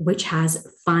 which has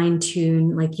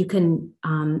fine-tune, like you can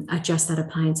adjust that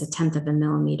appliance 1/10 of a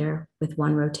millimeter with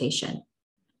one rotation,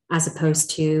 as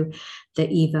opposed to the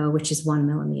Evo, which is 1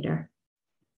 millimeter.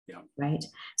 Yeah. Right.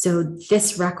 So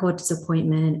this records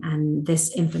appointment and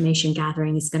this information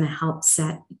gathering is going to help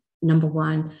set, number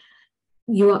one,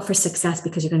 you up for success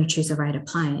because you're going to choose the right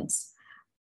appliance.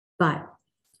 But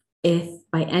if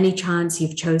by any chance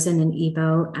you've chosen an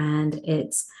Evo and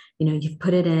it's, you've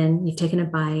put it in, you've taken a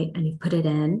bite and you've put it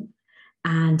in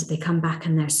and they come back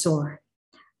and they're sore,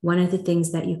 one of the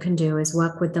things that you can do is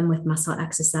work with them with muscle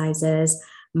exercises,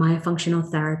 myofunctional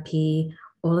therapy,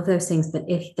 all of those things. But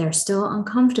if they're still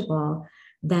uncomfortable,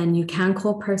 then you can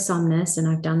call ProSomnus, and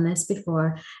I've done this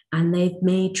before, and they've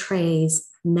made trays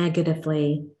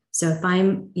negatively. So if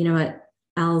I'm, at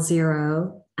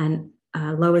L0 and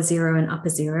lower 0 and upper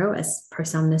 0, as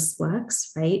ProSomnus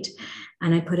works, right?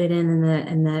 And I put it in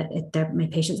if my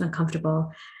patient's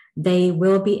uncomfortable, they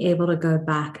will be able to go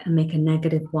back and make a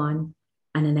 -1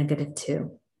 and a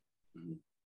 -2.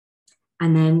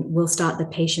 And then we'll start the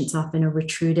patients off in a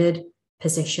retruded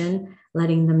position,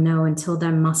 letting them know until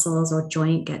their muscles or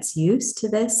joint gets used to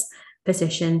this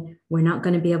position, we're not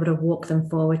going to be able to walk them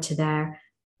forward to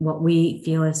what we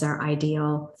feel is their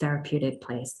ideal therapeutic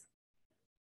place.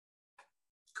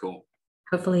 Cool.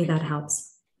 Hopefully that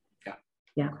helps. Yeah.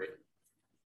 Yeah. Great.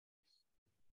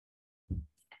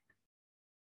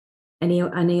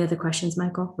 Any other questions,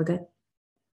 Michael? We're good?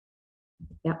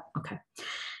 Yeah. Okay.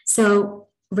 So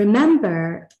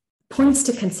remember, points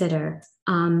to consider,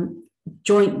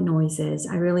 joint noises.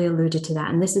 I really alluded to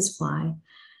that, and this is why.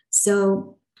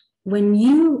 So when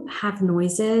you have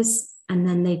noises and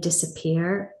then they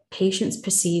disappear, patients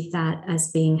perceive that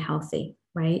as being healthy,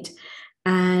 right?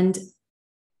 And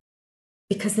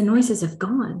because the noises have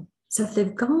gone. So if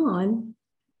they've gone,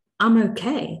 I'm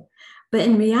okay. But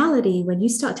in reality, when you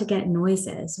start to get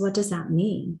noises, what does that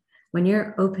mean? When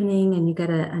you're opening and you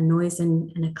get a noise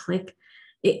and a click,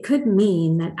 it could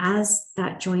mean that as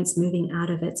that joint's moving out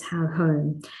of its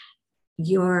home,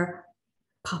 you're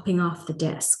popping off the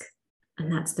disc,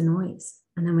 and that's the noise.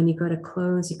 And then when you go to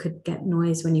close, you could get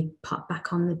noise when you pop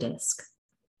back on the disc.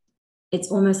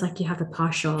 It's almost like you have a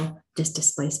partial disc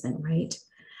displacement, right?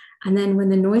 And then when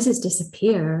the noises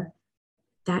disappear,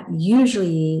 that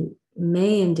usually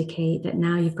may indicate that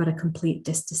now you've got a complete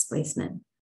disc displacement.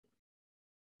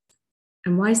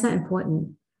 And why is that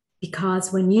important?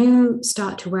 Because when you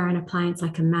start to wear an appliance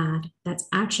like a MAD, that's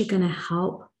actually going to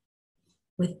help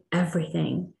with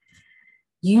everything.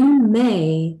 You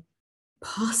may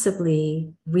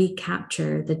possibly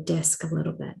recapture the disc a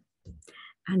little bit.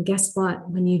 And guess what?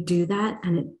 When you do that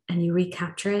and you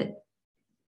recapture it,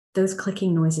 those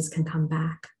clicking noises can come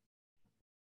back.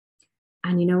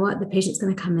 And you know what? The patient's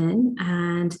going to come in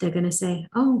and they're going to say,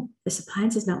 oh, this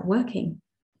appliance is not working.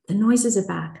 The noises are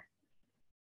back.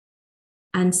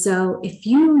 And so if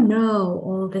you know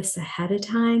all this ahead of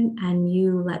time and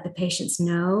you let the patients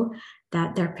know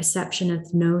that their perception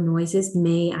of no noises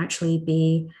may actually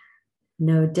be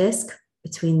no disc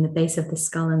between the base of the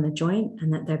skull and the joint,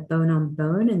 and that they're bone on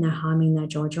bone and they're harming their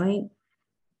jaw joint,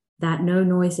 that no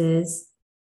noises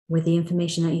with the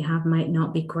information that you have might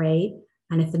not be great.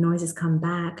 And if the noises come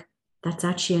back, that's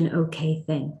actually an okay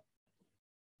thing.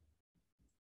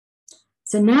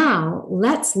 So now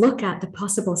let's look at the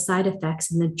possible side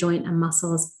effects in the joint and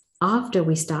muscles after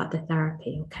we start the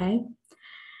therapy, okay?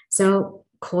 So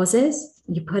causes,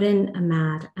 you put in a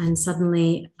MAD and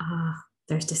suddenly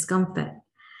there's discomfort.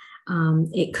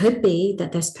 It could be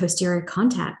that there's posterior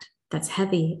contact that's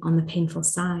heavy on the painful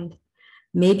side.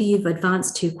 Maybe you've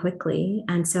advanced too quickly.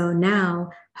 And so now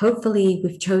hopefully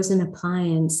we've chosen an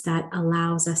appliance that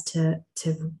allows us to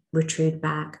retreat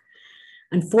back.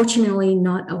 Unfortunately,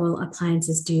 not all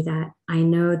appliances do that. I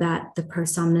know that the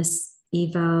ProSomnus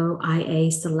Evo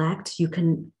IA Select, you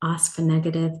can ask for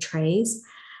negative trays,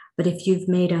 but if you've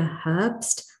made a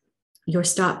Herbst, your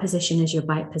start position is your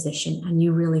bite position, and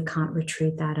you really can't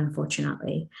retrieve that,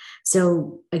 unfortunately.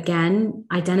 So again,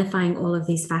 identifying all of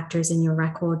these factors in your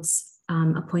records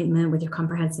appointment with your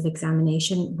comprehensive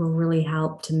examination will really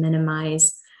help to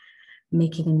minimize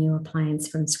making a new appliance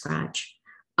from scratch.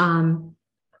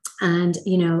 And,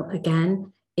 you know,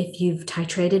 again, if you've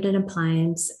titrated an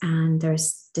appliance and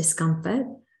there's discomfort,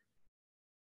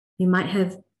 you might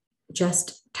have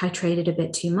just titrated a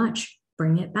bit too much,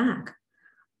 bring it back.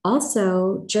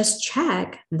 Also, just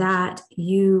check that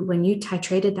when you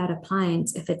titrated that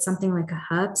appliance, if it's something like a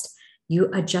Herbst, you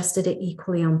adjusted it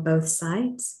equally on both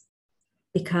sides.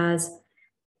 Because,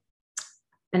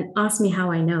 and ask me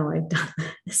how I know I've done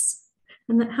this,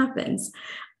 and that happens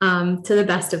to the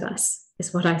best of us,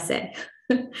 is what I say.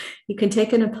 You can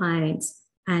take an appliance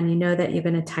and you know that you're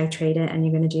going to titrate it and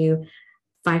you're going to do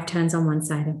 5 turns on one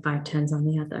side and 5 turns on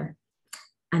the other.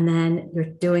 And then you're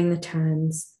doing the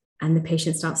turns and the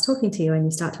patient starts talking to you and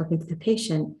you start talking to the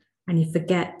patient and you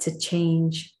forget to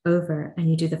change over and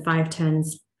you do the 5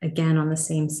 turns again on the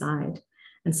same side.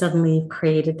 And suddenly you've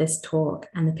created this talk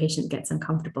and the patient gets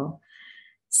uncomfortable.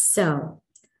 So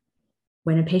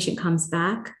when a patient comes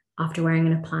back after wearing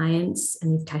an appliance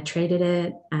and you've titrated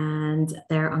it and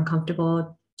they're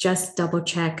uncomfortable, just double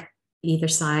check either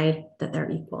side that they're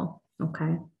equal,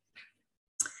 okay?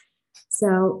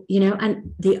 So, you know,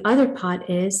 and the other part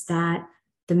is that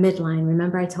the midline,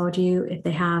 remember I told you if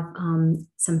they have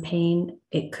some pain,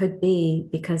 it could be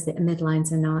because the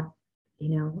midlines are not,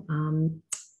 you know,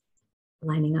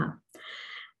 lining up.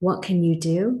 What can you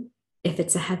do? If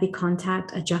it's a heavy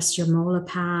contact, adjust your molar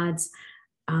pads,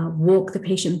 walk the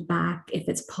patient back if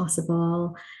it's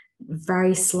possible,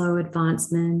 very slow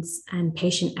advancements, and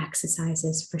patient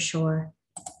exercises for sure.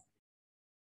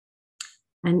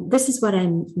 And this is what I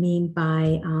mean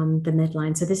by the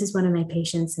midline. So this is one of my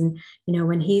patients, and you know,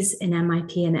 when he's in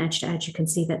MIP and edge to edge, you can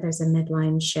see that there's a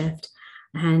midline shift.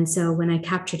 And so when I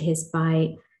captured his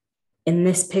bite, in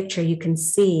this picture, you can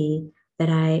see that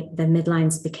the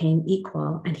midlines became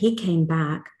equal and he came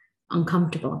back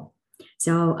uncomfortable.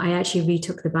 So I actually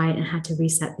retook the bite and had to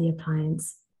reset the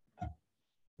appliance.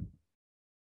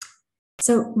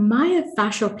 So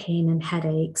myofascial pain and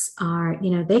headaches are, you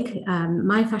know,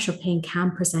 myofascial pain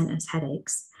can present as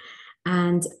headaches.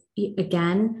 And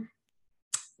again,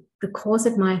 the cause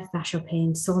of myofascial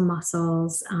pain, sore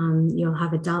muscles, you'll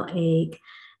have a dull ache,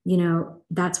 you know,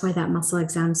 that's why that muscle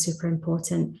exam is super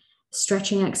important.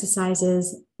 Stretching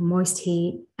exercises, moist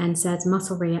heat, NSAIDs,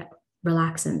 muscle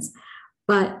relaxants.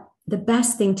 But the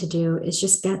best thing to do is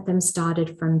just get them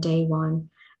started from day one.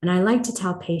 And I like to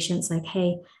tell patients like,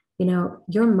 hey, you know,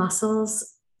 your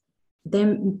muscles,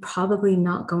 they're probably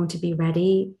not going to be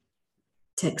ready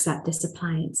to accept this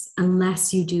appliance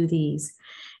unless you do these.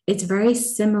 It's very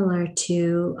similar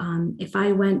to if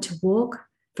I went to walk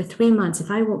for 3 months, if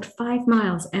I walked 5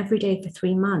 miles every day for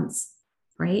 3 months,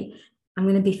 right? I'm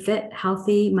going to be fit,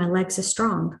 healthy, my legs are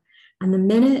strong. And the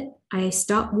minute I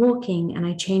stop walking and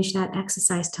I change that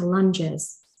exercise to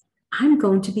lunges, I'm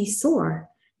going to be sore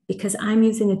because I'm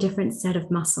using a different set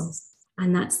of muscles.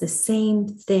 And that's the same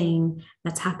thing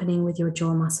that's happening with your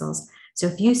jaw muscles. So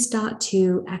if you start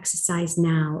to exercise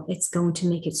now, it's going to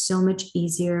make it so much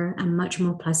easier and much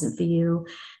more pleasant for you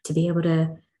to be able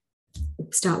to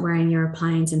start wearing your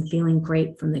appliance and feeling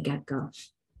great from the get-go.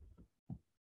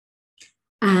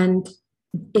 And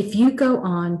if you go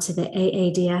on to the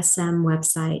AADSM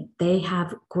website, they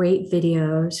have great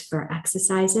videos for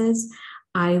exercises.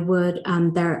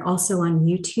 They're also on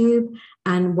YouTube.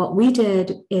 And what we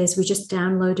did is we just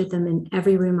downloaded them in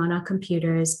every room on our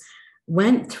computers,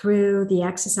 went through the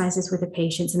exercises with the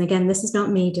patients. And again, this is not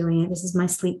me doing it. This is my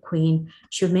sleep queen.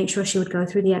 She would make sure she would go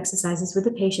through the exercises with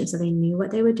the patients so they knew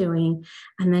what they were doing.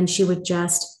 And then she would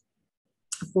just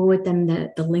forward them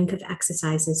the link of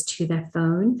exercises to their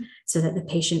phone so that the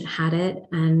patient had it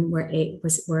and were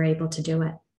able to do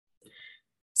it.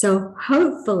 So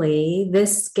hopefully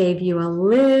this gave you a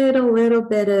little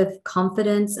bit of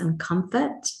confidence and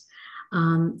comfort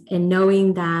in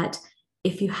knowing that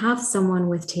if you have someone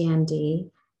with TMD,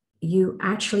 you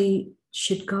actually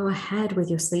should go ahead with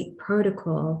your sleep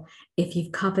protocol if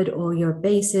you've covered all your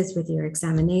bases with your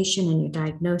examination and your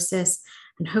diagnosis.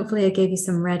 And hopefully I gave you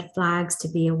some red flags to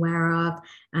be aware of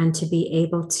and to be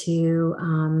able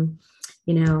to,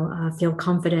 feel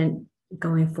confident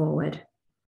going forward.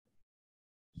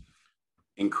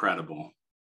 Incredible.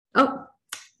 Oh,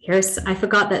 I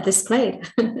forgot that this played.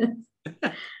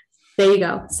 There you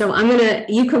go. So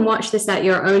you can watch this at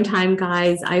your own time,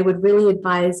 guys. I would really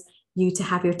advise you to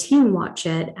have your team watch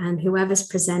it, and whoever's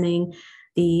presenting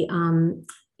the,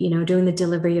 doing the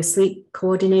delivery, your sleep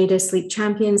coordinator, sleep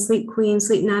champion, sleep queen,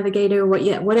 sleep navigator,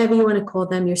 whatever you want to call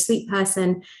them, your sleep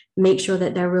person, make sure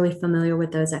that they're really familiar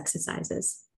with those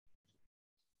exercises.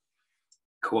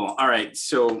 Cool. All right.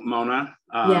 So Mona,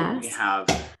 yes. We have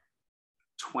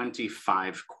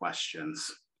 25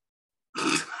 questions.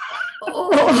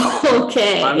 Oh,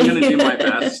 okay. I'm going to do my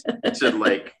best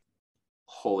to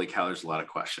holy cow, there's a lot of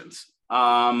questions.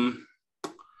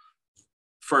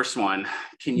 First one,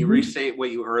 can you restate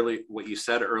what you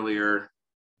said earlier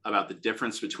about the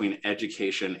difference between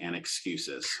education and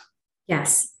excuses?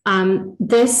 Yes.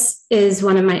 This is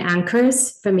one of my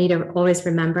anchors for me to always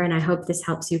remember, and I hope this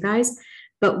helps you guys.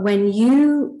 But when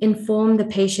you inform the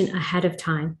patient ahead of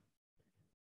time,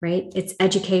 right? It's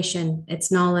education,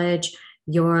 it's knowledge,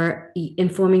 you're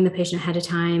informing the patient ahead of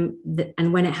time,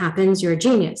 and when it happens, you're a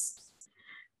genius.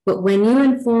 But when you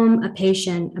inform a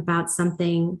patient about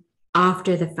something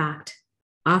after the fact,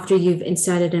 after you've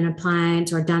inserted an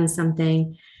appliance or done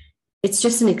something, it's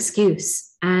just an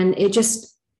excuse, and you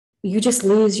just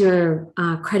lose your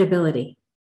credibility.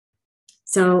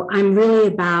 So I'm really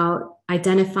about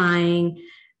identifying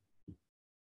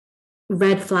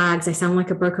red flags. I sound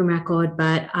like a broken record,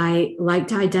 but I like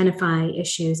to identify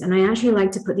issues, and I actually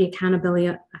like to put the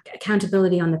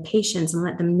accountability on the patients and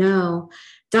let them know,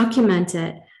 document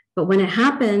it. But when it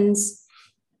happens,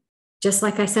 just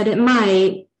like I said it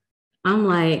might, I'm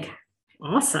like,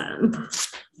 awesome.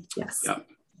 Yes. Yep.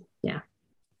 Yeah.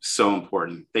 So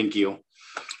important. Thank you.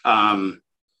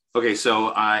 Okay,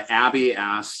 so Abby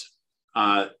asked,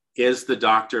 is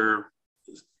the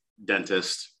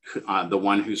dentist the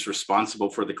one who's responsible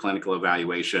for the clinical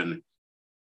evaluation,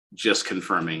 just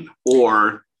confirming,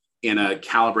 or in a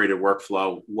calibrated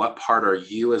workflow, what part are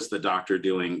you as the doctor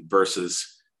doing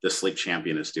versus the sleep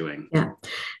champion is doing? Yeah.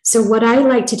 So what I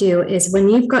like to do is when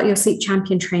you've got your sleep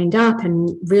champion trained up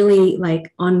and really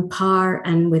on par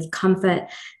and with comfort,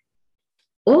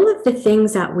 all of the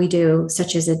things that we do,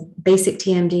 such as a basic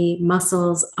TMD,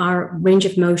 muscles, our range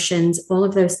of motions, all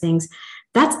of those things,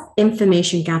 that's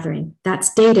information gathering.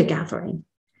 That's data gathering.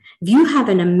 If you have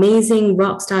an amazing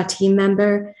rockstar team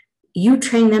member, you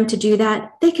train them to do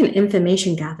that, they can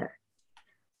information gather.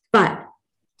 But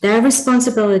their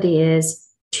responsibility is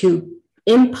to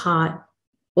impart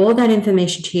all that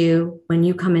information to you when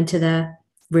you come into the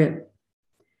room.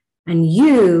 And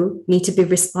you need to be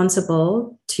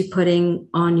responsible to putting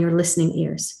on your listening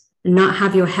ears and not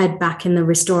have your head back in the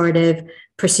restorative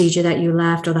procedure that you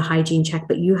left or the hygiene check,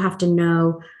 but you have to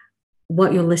know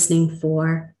what you're listening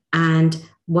for and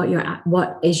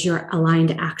what is your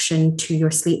aligned action to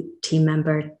your sleep team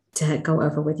member to go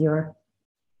over with your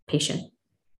patient.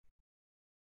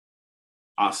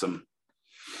 Awesome.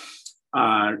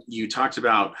 You talked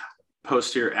about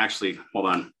posterior, actually, hold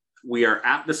on. We are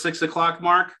at the 6 o'clock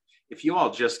mark. If you all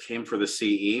just came for the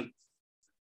CE,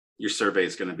 your survey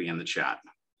is going to be in the chat,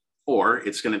 or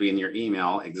it's going to be in your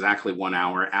email exactly 1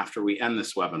 hour after we end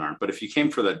this webinar. But if you came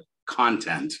for the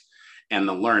content and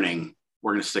the learning,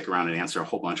 we're going to stick around and answer a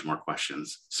whole bunch more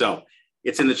questions. So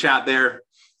it's in the chat there.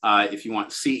 If you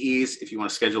want CEs, if you want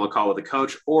to schedule a call with a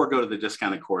coach or go to the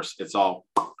discounted course, it's all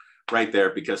right there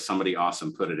because somebody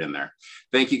awesome put it in there.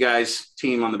 Thank you guys,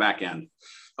 team on the back end.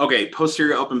 Okay,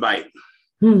 posterior open bite.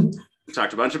 We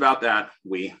talked a bunch about that.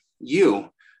 You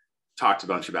talked a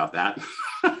bunch about that.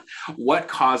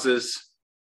 What's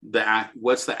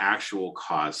the actual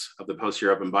cause of the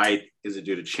posterior open bite? Is it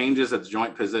due to changes at the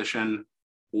joint position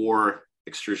or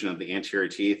extrusion of the anterior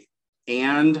teeth?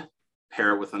 And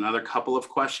pair it with another couple of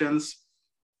questions.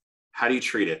 How do you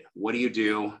treat it? What do you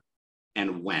do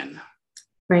and when?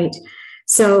 Right.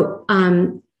 So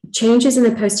changes in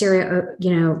the posterior,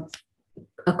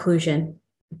 occlusion,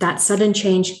 that sudden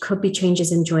change could be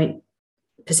changes in joint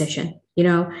position.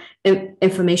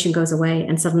 Inflammation goes away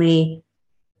and suddenly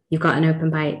you've got an open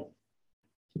bite.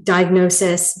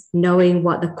 Diagnosis, knowing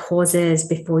what the cause is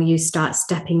before you start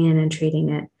stepping in and treating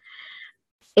it.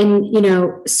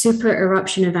 In, super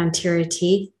eruption of anterior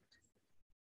teeth,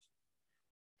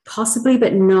 possibly,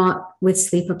 but not with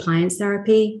sleep appliance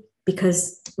therapy,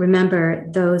 because remember,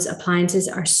 those appliances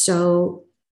are so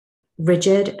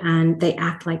rigid and they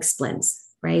act like splints,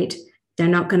 right? They're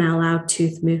not going to allow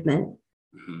tooth movement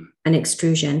and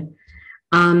extrusion.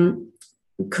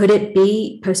 Could it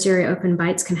be posterior open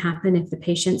bites can happen if the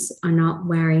patients are not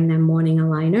wearing their morning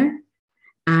aligner?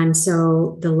 And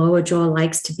so the lower jaw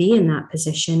likes to be in that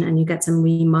position and you get some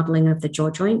remodeling of the jaw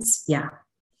joints. Yeah.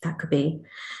 that could be.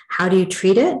 How do you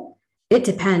treat it? It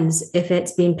depends. If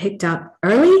it's being picked up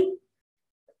early,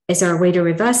 is there a way to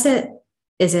reverse it?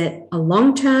 Is it a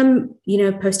long-term,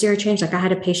 posterior change? Like I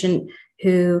had a patient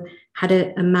who had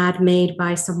a MAD made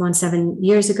by someone 7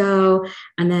 years ago,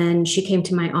 and then she came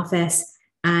to my office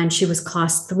and she was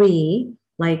class 3,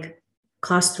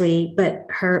 but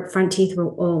her front teeth were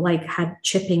all like had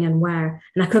chipping and wear,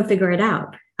 and I couldn't figure it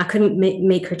out. I couldn't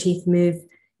make her teeth move,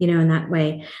 in that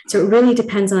way. So it really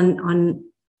depends on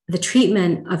the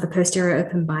treatment of a posterior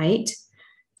open bite.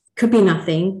 Could be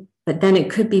nothing, but then it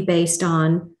could be based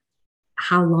on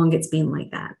how long it's been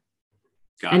like that.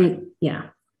 Got it. Yeah.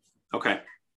 Okay.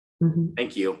 Mm-hmm.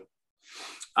 Thank you.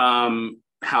 And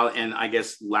I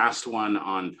guess last one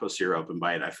on posterior open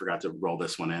bite, I forgot to roll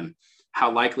this one in.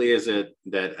 How likely is it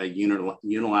that a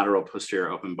unilateral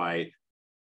posterior open bite,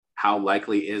 how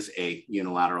likely is a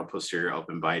unilateral posterior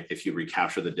open bite if you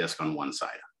recapture the disc on one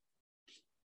side?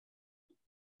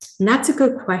 And that's a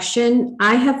good question.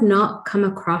 I have not come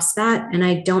across that, and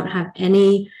I don't have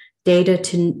any data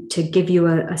to give you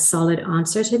a solid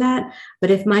answer to that.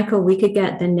 But if Michael, we could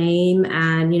get the name,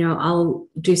 and I'll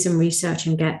do some research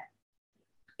and get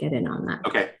in on that.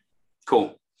 Okay,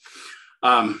 cool.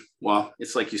 Well,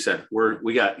 it's like you said,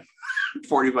 we got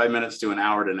 45 minutes to an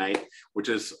hour tonight, which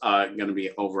is going to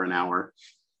be over an hour.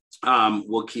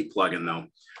 We'll keep plugging though.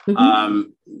 Mm-hmm.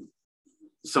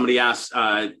 Somebody asked,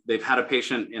 they've had a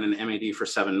patient in an MAD for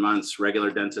 7 months. Regular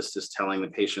dentist is telling the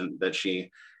patient that she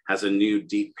has a new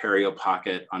deep perio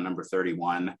pocket on number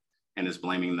 31 and is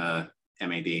blaming the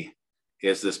MAD.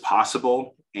 Is this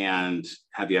possible? And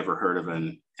have you ever heard of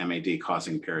an MAD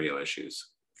causing perio issues?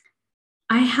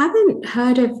 I haven't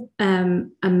heard of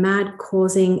a MAD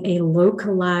causing a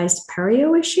localized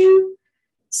perio issue.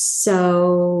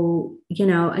 So,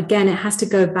 again, it has to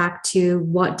go back to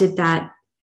what did that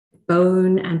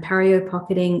bone and perio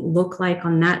pocketing look like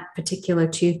on that particular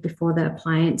tooth before the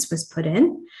appliance was put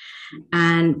in,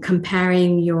 and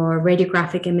comparing your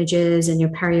radiographic images and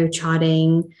your perio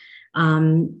charting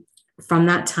from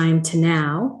that time to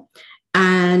now.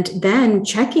 And then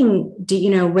checking,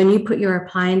 when you put your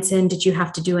appliance in, did you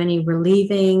have to do any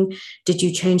relieving? Did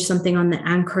you change something on the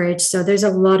anchorage? So there's a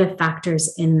lot of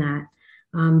factors in that.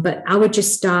 But I would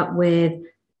just start with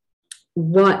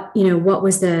what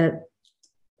was the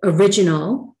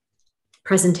original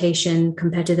presentation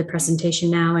compared to the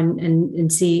presentation now,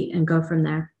 and see and go from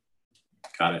there.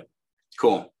 Got it.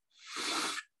 Cool.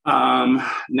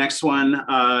 Next one,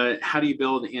 how do you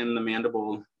build in the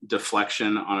mandible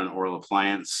deflection on an oral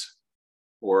appliance,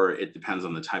 or it depends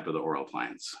on the type of the oral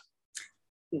appliance?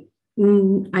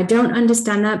 I don't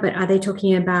understand that, but are they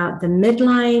talking about the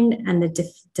midline and the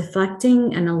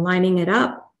deflecting and aligning it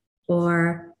up,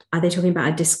 or are they talking about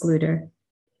a discluder?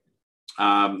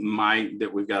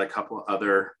 We've got a couple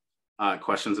other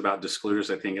questions about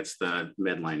discluders. I think it's the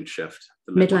midline shift.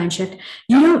 Midline shift.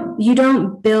 You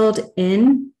don't build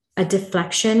in a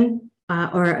deflection a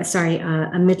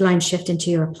midline shift into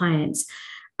your appliance.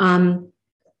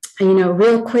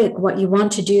 Real quick, what you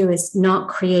want to do is not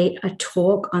create a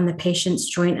torque on the patient's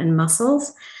joint and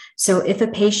muscles. So if a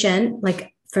patient,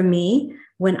 like for me,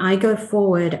 when I go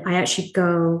forward, I actually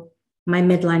my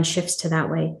midline shifts to that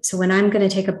way. So when I'm going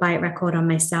to take a bite record on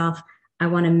myself, I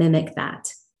want to mimic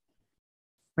that.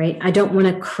 Right? I don't want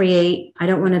to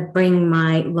bring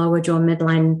my lower jaw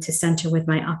midline to center with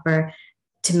my upper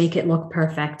to make it look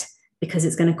perfect, because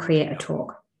it's going to create a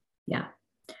torque. Yeah.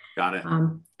 Got it.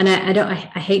 And I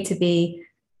hate to be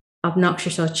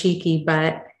obnoxious or cheeky,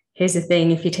 but here's the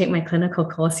thing. If you take my clinical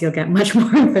course, you'll get much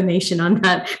more information on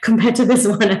that compared to this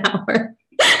 1 hour.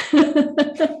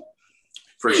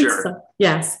 For sure. So,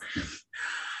 yes.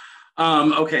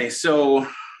 Okay. So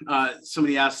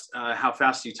somebody asked how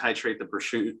fast do you titrate the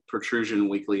protrusion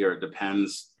weekly, or it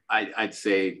depends? I'd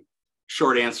say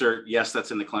short answer, yes, that's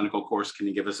in the clinical course. Can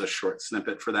you give us a short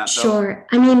snippet for that? Sure.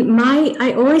 I mean,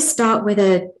 I always start with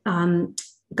a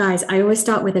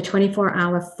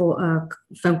 24-hour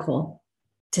phone call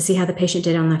to see how the patient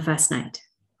did on their first night.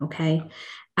 Okay.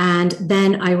 And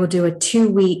then I will do a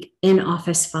 2-week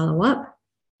in-office follow-up.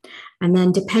 And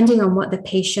then depending on what the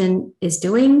patient is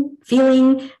doing,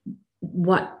 feeling,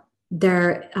 what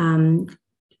they're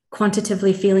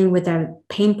quantitatively feeling with their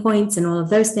pain points and all of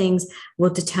those things, will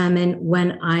determine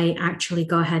when I actually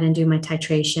go ahead and do my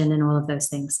titration and all of those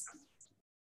things.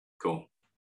 Cool.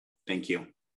 Thank you.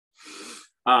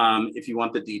 If you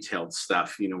want the detailed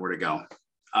stuff, you know where to go.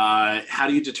 How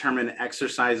do you determine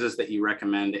exercises that you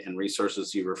recommend and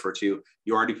resources you refer to?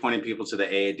 You already pointed people to the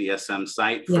AADSM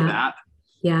site for that.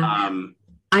 Yeah.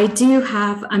 I do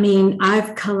have,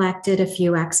 I've collected a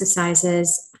few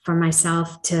exercises for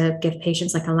myself to give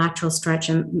patients like a lateral stretch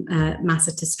and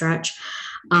masseter stretch.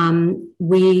 Any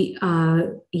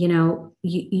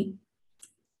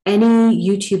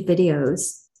YouTube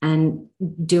videos and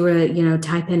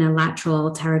type in a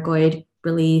lateral pterygoid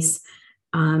release,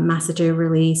 masseter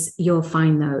release, you'll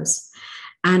find those.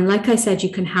 And like I said, you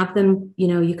can have them,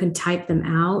 you can type them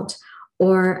out,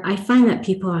 or I find that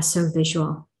people are so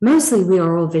visual. Mostly we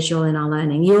are all visual in our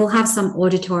learning. You'll have some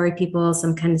auditory people,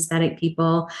 some kinesthetic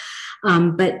people,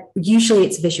 but usually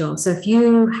it's visual. So if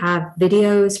you have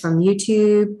videos from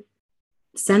YouTube,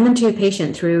 send them to your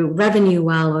patient through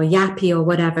RevenueWell or Yappy or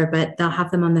whatever, but they'll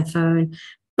have them on their phone.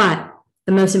 But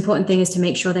the most important thing is to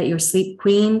make sure that your sleep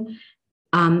queen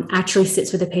actually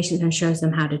sits with the patient and shows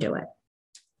them how to do it.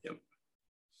 Yep.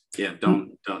 Yeah,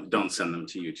 don't send them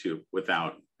to YouTube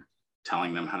without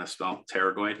telling them how to spell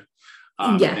pterygoid.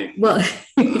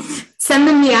 Send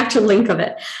them the actual link of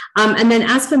it. And then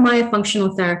as for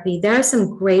myofunctional therapy, there are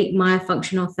some great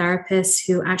myofunctional therapists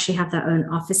who actually have their own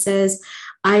offices.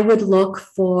 I would look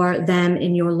for them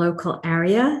in your local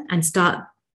area and start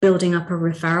building up a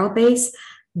referral base.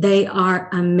 They are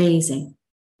amazing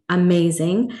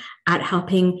at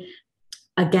helping,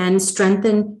 again,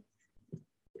 strengthen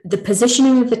the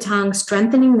positioning of the tongue.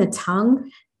 Strengthening the tongue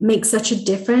makes such a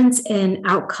difference in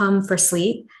outcome for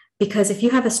sleep, because if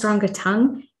you have a stronger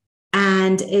tongue,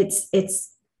 and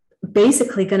it's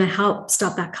basically going to help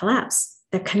stop that collapse.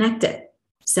 They're connected.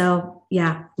 So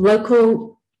yeah,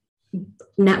 local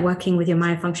networking with your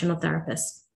myofunctional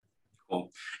therapist.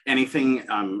 Cool. Anything,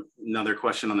 another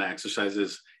question on the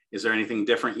exercises, is there anything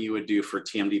different you would do for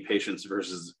TMD patients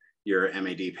versus your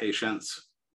MAD patients?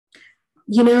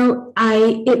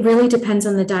 It really depends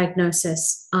on the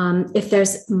diagnosis. If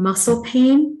there's muscle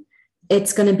pain,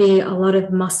 it's going to be a lot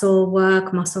of muscle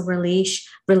work, muscle release.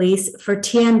 For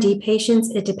TMD patients,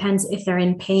 it depends if they're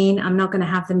in pain. I'm not going to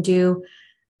have them do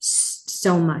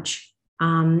so much.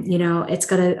 I've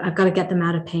got to get them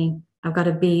out of pain. I've got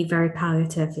to be very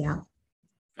palliative. Yeah.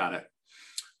 Got it.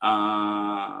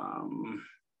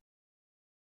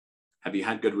 Have you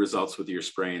had good results with your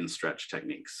spray and stretch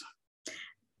techniques?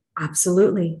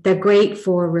 Absolutely. They're great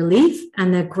for relief,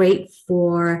 and they're great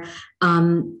for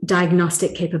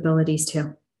diagnostic capabilities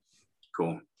too.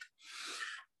 Cool.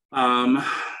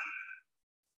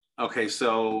 Okay,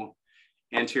 so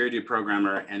anterior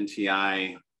deprogrammer,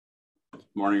 NTI,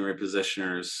 morning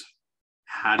repositioners,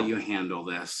 how do you handle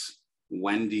this?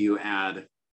 When do you add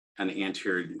an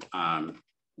anterior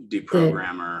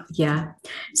deprogrammer?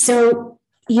 So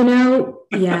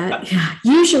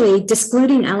usually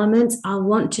discluding elements I'll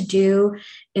want to do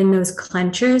in those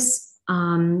clenchers,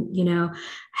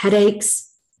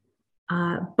 headaches.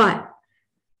 But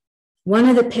one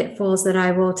of the pitfalls that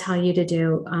I will tell you to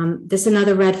do, this is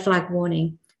another red flag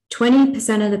warning.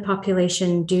 20% of the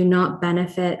population do not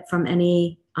benefit from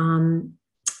any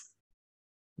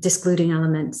discluding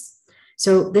elements.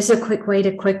 So this is a quick way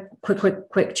to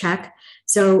quick check.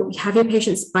 So have your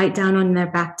patients bite down on their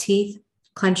back teeth,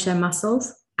 clench their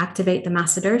muscles, activate the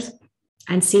masseters,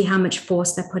 and see how much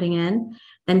force they're putting in.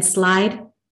 Then slide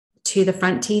to the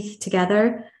front teeth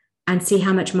together and see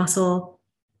how much muscle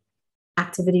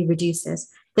activity reduces.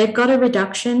 They've got a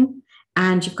reduction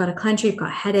and you've got a clencher, you've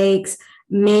got headaches.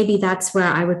 Maybe that's where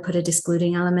I would put a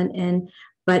discluding element in.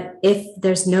 But if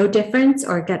there's no difference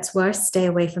or it gets worse, stay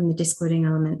away from the discluding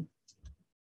element.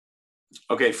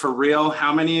 Okay, for real,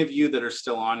 how many of you that are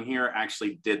still on here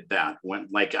actually did that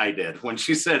like I did when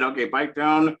she said, okay, bite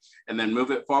down and then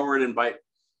move it forward and bite?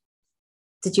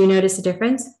 Did you notice a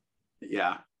difference?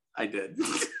 Yeah, I did.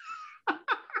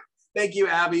 Thank you,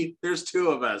 Abby. There's two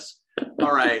of us.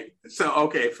 All right. So,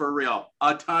 okay, for real,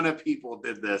 a ton of people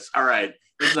did this. All right.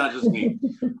 It's not just me.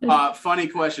 Funny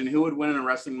question. Who would win in a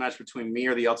wrestling match between me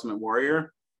or the Ultimate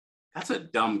Warrior? That's a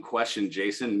dumb question,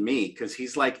 Jason. Me, because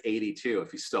he's like 82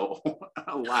 if he's still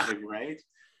alive, right?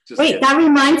 Wait, that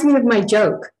reminds me of my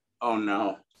joke. Oh,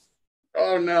 no.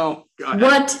 Oh, no. Go ahead.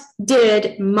 What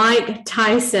did Mike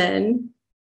Tyson...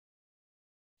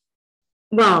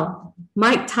 Well,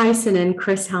 Mike Tyson and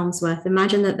Chris Helmsworth,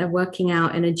 imagine that they're working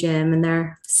out in a gym and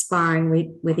they're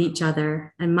sparring with each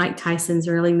other. And Mike Tyson's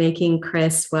really making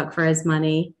Chris work for his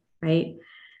money, right?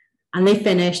 And they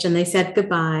finished and they said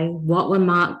goodbye. What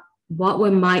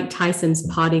were Mike Tyson's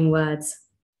parting words?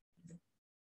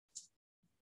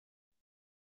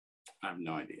 I have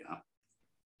no idea.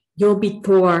 You'll be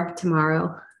poor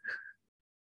tomorrow.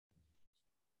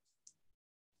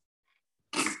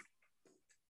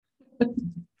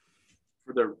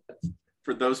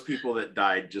 For those people that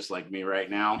died just like me right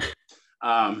now,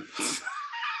 I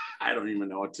don't even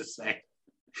know what to say.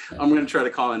 I'm going to try to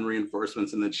call in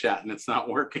reinforcements in the chat and it's not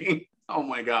working. Oh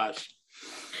my gosh.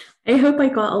 I hope I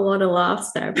got a lot of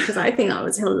laughs there because I think that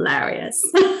was hilarious.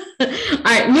 All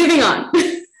right, moving on.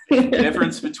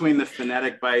 Difference between the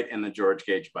phonetic bite and the George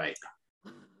Gage bite.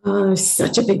 Oh,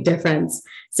 such a big difference.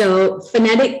 So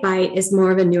phonetic bite is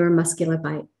more of a neuromuscular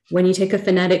bite. When you take a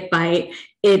phonetic bite,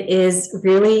 it is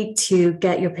really to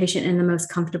get your patient in the most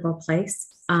comfortable place.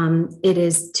 It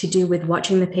is to do with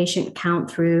watching the patient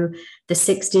count through the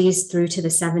 60s through to the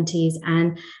 70s.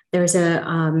 And there's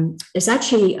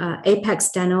actually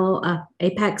Apex Dental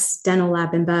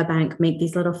Lab in Burbank make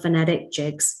these little phonetic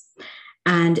jigs,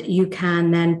 and you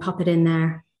can then pop it in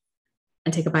there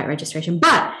and take a bite registration.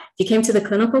 But if you came to the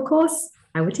clinical course,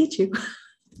 I would teach you.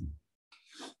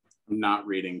 I'm not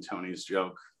reading Tony's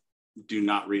joke. Do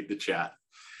not read the chat.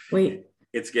 Wait.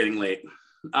 It's getting late.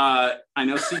 I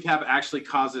know CPAP actually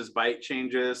causes bite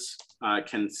changes.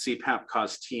 Can CPAP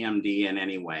cause TMD in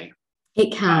any way?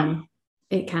 It can.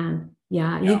 It can.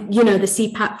 Yeah. You know, the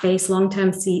CPAP based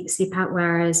long-term CPAP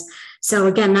wearers. So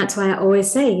again, that's why I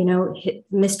always say, you know,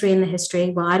 mystery in the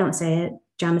history. Well, I don't say it.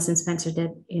 Jamison Spencer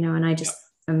did, you know, and I just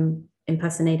am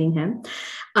impersonating him.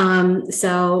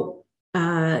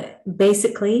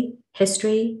 Basically,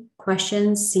 history,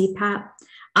 questions, CPAP.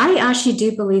 I actually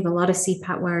do believe a lot of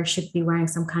CPAP wearers should be wearing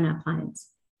some kind of appliance.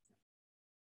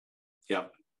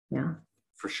 Yep. Yeah.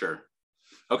 For sure.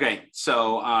 Okay,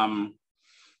 so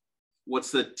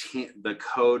what's the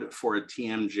code for a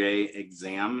TMJ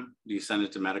exam? Do you send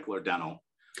it to medical or dental?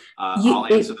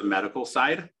 I'll answer the medical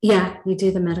side. Yeah, you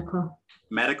do the medical.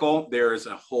 Medical, there's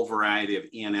a whole variety of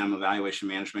E&M evaluation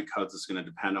management codes. It's going to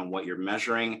depend on what you're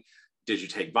measuring. Did you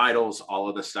take vitals? All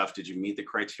of the stuff. Did you meet the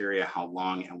criteria? How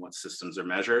long and what systems are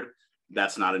measured?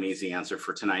 That's not an easy answer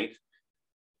for tonight.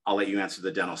 I'll let you answer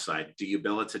the dental side. Do you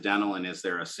bill it to dental, and is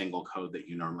there a single code that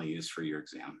you normally use for your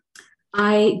exam?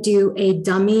 I do a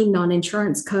dummy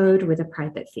non-insurance code with a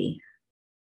private fee.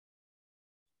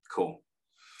 Cool.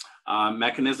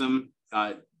 Mechanism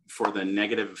for the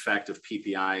negative effect of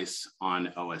PPIs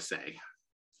on OSA.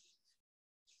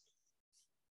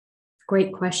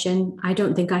 Great question. I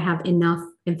don't think I have enough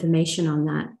information on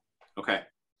that. Okay,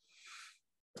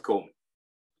 cool.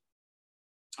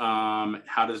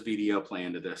 How does VDO play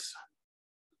into this?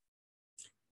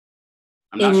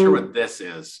 I'm not sure what this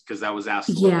is because that was asked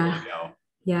a little bit ago.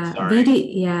 Yeah,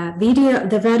 VDO,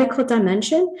 the vertical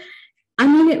dimension. I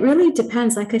mean, it really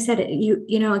depends. Like I said,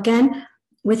 you know, again,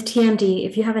 with TMD,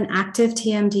 if you have an active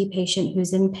TMD patient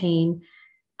who's in pain,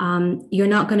 you're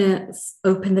not going to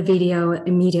open the video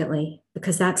immediately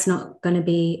because that's not going to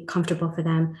be comfortable for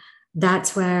them.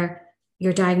 That's where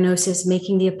your diagnosis,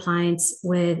 making the appliance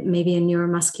with maybe a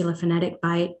neuromuscular phonetic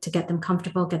bite to get them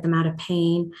comfortable, get them out of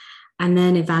pain, and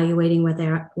then evaluating where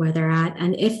they're at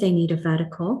and if they need a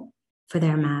vertical for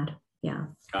their MAD. Yeah.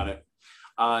 Got it.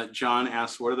 John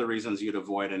asks, what are the reasons you'd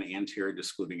avoid an anterior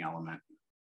discluding element?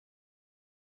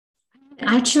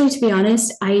 Actually, to be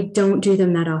honest, I don't do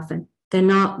them that often. They're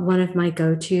not one of my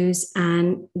go-tos.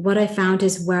 And what I found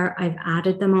is where I've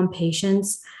added them on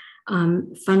patients,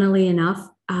 funnily enough,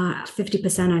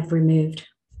 50% I've removed.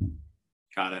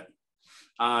 Got it.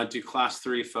 Do class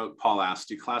 3 folk, Paul asks,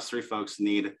 do class 3 folks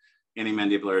need any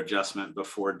mandibular adjustment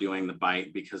before doing the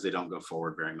bite because they don't go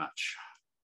forward very much?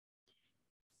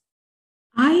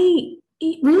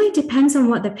 It really depends on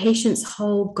what the patient's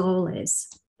whole goal is,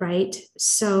 right?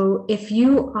 So if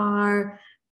you're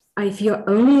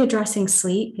only addressing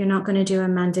sleep, you're not going to do a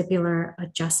mandibular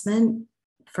adjustment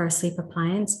for a sleep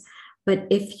appliance. But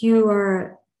if you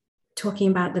are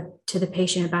talking about to the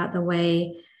patient about the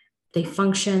way they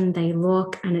function, they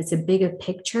look, and it's a bigger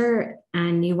picture,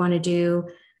 and you want to do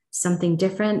something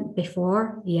different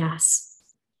before, yes,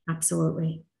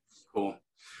 absolutely. Cool.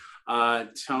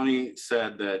 Tony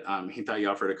said that he thought you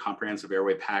offered a comprehensive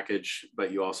airway package,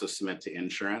 but you also submit to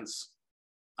insurance.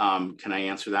 Can I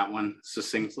answer that one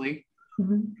succinctly?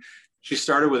 Mm-hmm. She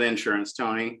started with insurance,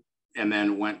 Tony, and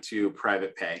then went to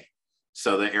private pay.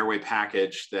 So the airway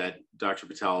package that Dr.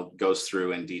 Patel goes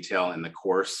through in detail in the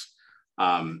course,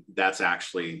 that's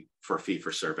actually for fee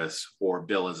for service or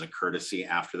bill as a courtesy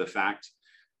after the fact.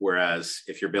 Whereas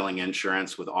if you're billing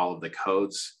insurance with all of the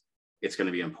codes, it's going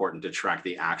to be important to track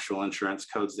the actual insurance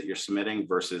codes that you're submitting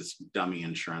versus dummy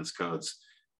insurance codes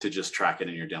to just track it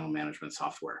in your dental management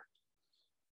software.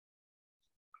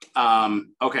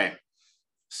 Okay,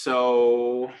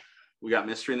 so we got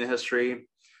mystery in the history.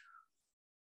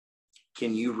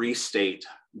 Can you restate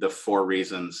the 4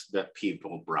 reasons that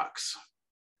people brux?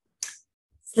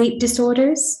 Sleep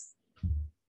disorders,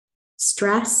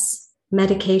 stress,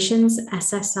 medications,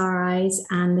 SSRIs,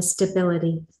 and the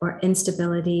stability or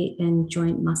instability in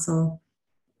joint muscle.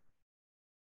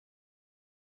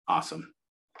 Awesome.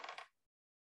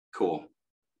 Cool.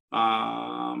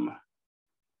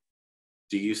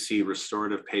 Do you see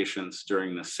restorative patients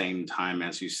during the same time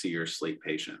as you see your sleep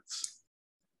patients?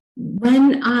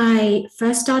 When I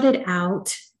first started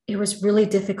out, it was really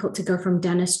difficult to go from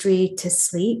dentistry to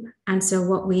sleep. And so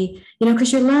what we,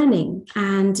 because you're learning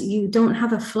and you don't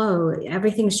have a flow,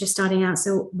 everything's just starting out.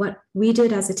 So what we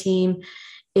did as a team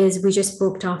is we just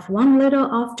booked off one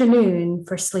little afternoon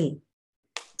for sleep.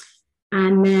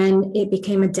 And then it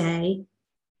became a day,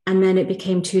 and then it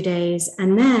became 2 days.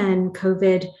 And then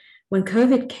when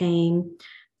COVID came,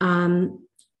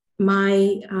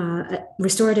 my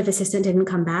restorative assistant didn't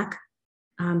come back.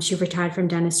 She retired from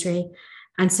dentistry.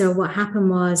 And so what happened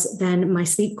was then my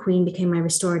sleep queen became my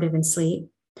restorative in sleep.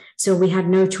 So we had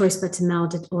no choice but to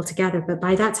meld it all together. But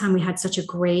by that time, we had such a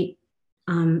great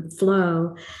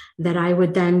flow that I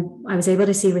was able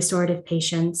to see restorative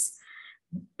patients,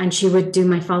 and she would do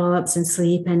my follow-ups in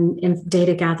sleep and in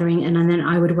data gathering. And then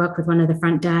I would work with one of the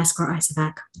front desk or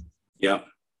ISAVAC. Yep.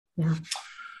 Yeah.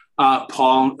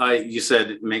 Paul, you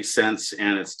said it makes sense,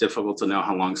 and it's difficult to know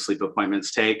how long sleep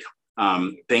appointments take.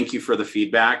 Thank you for the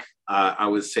feedback. I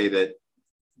would say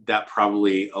that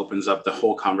probably opens up the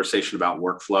whole conversation about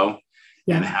workflow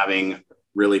and having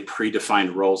really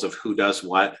predefined roles of who does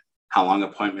what, how long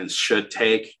appointments should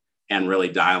take, and really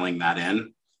dialing that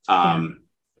in.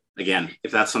 Again,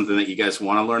 if that's something that you guys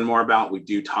want to learn more about, we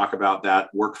do talk about that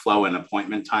workflow and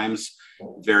appointment times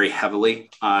very heavily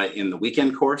in the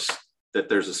weekend course that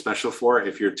there's a special for.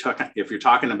 If you're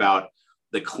talking about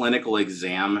the clinical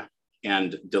exam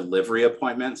and delivery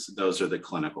appointments, those are the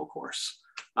clinical course.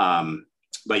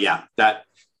 But yeah, that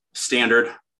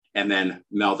standard, and then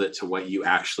meld it to what you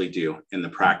actually do in the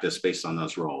practice based on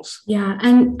those roles. Yeah.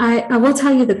 And I will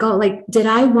tell you the goal, like, did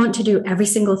I want to do every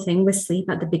single thing with sleep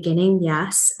at the beginning?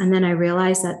 Yes. And then I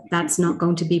realized that that's not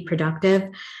going to be productive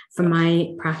for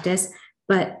my practice.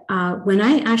 But when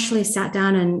I actually sat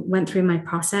down and went through my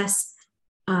process,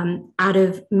 out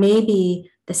of maybe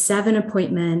the 7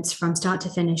 appointments from start to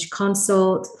finish,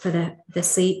 consult for the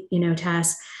sleep,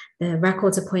 test, the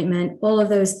records appointment, all of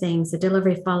those things, the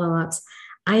delivery follow-ups,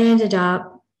 I ended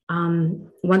up,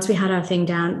 once we had our thing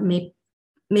down,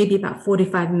 maybe about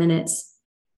 45 minutes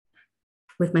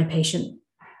with my patient.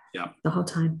 Yeah. The whole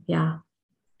time. Yeah.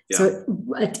 So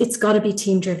it's got to be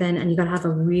team driven, and you got to have a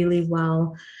really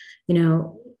well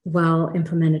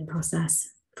implemented process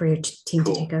for your team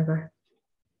to take over.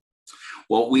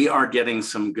 Well, we are getting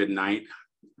some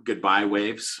goodbye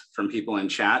waves from people in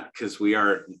chat, because we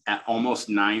are at almost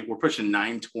 9. We're pushing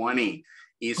 9:20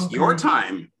 East your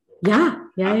time. Yeah.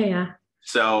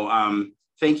 So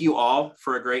thank you all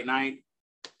for a great night.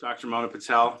 Dr. Mona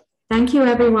Patel. Thank you,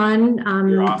 everyone.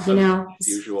 You're awesome, as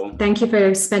usual. Thank you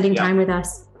for spending time with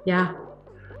us. Yeah.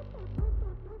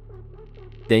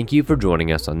 Thank you for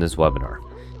joining us on this webinar.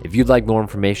 If you'd like more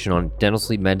information on dental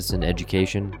sleep medicine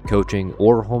education, coaching,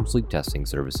 or home sleep testing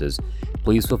services,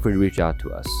 please feel free to reach out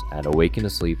to us at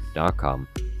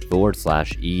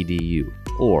awakenasleep.com/edu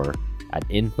or at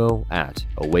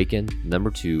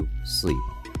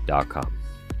info@awaken2sleep.com.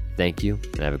 Thank you,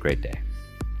 and have a great day.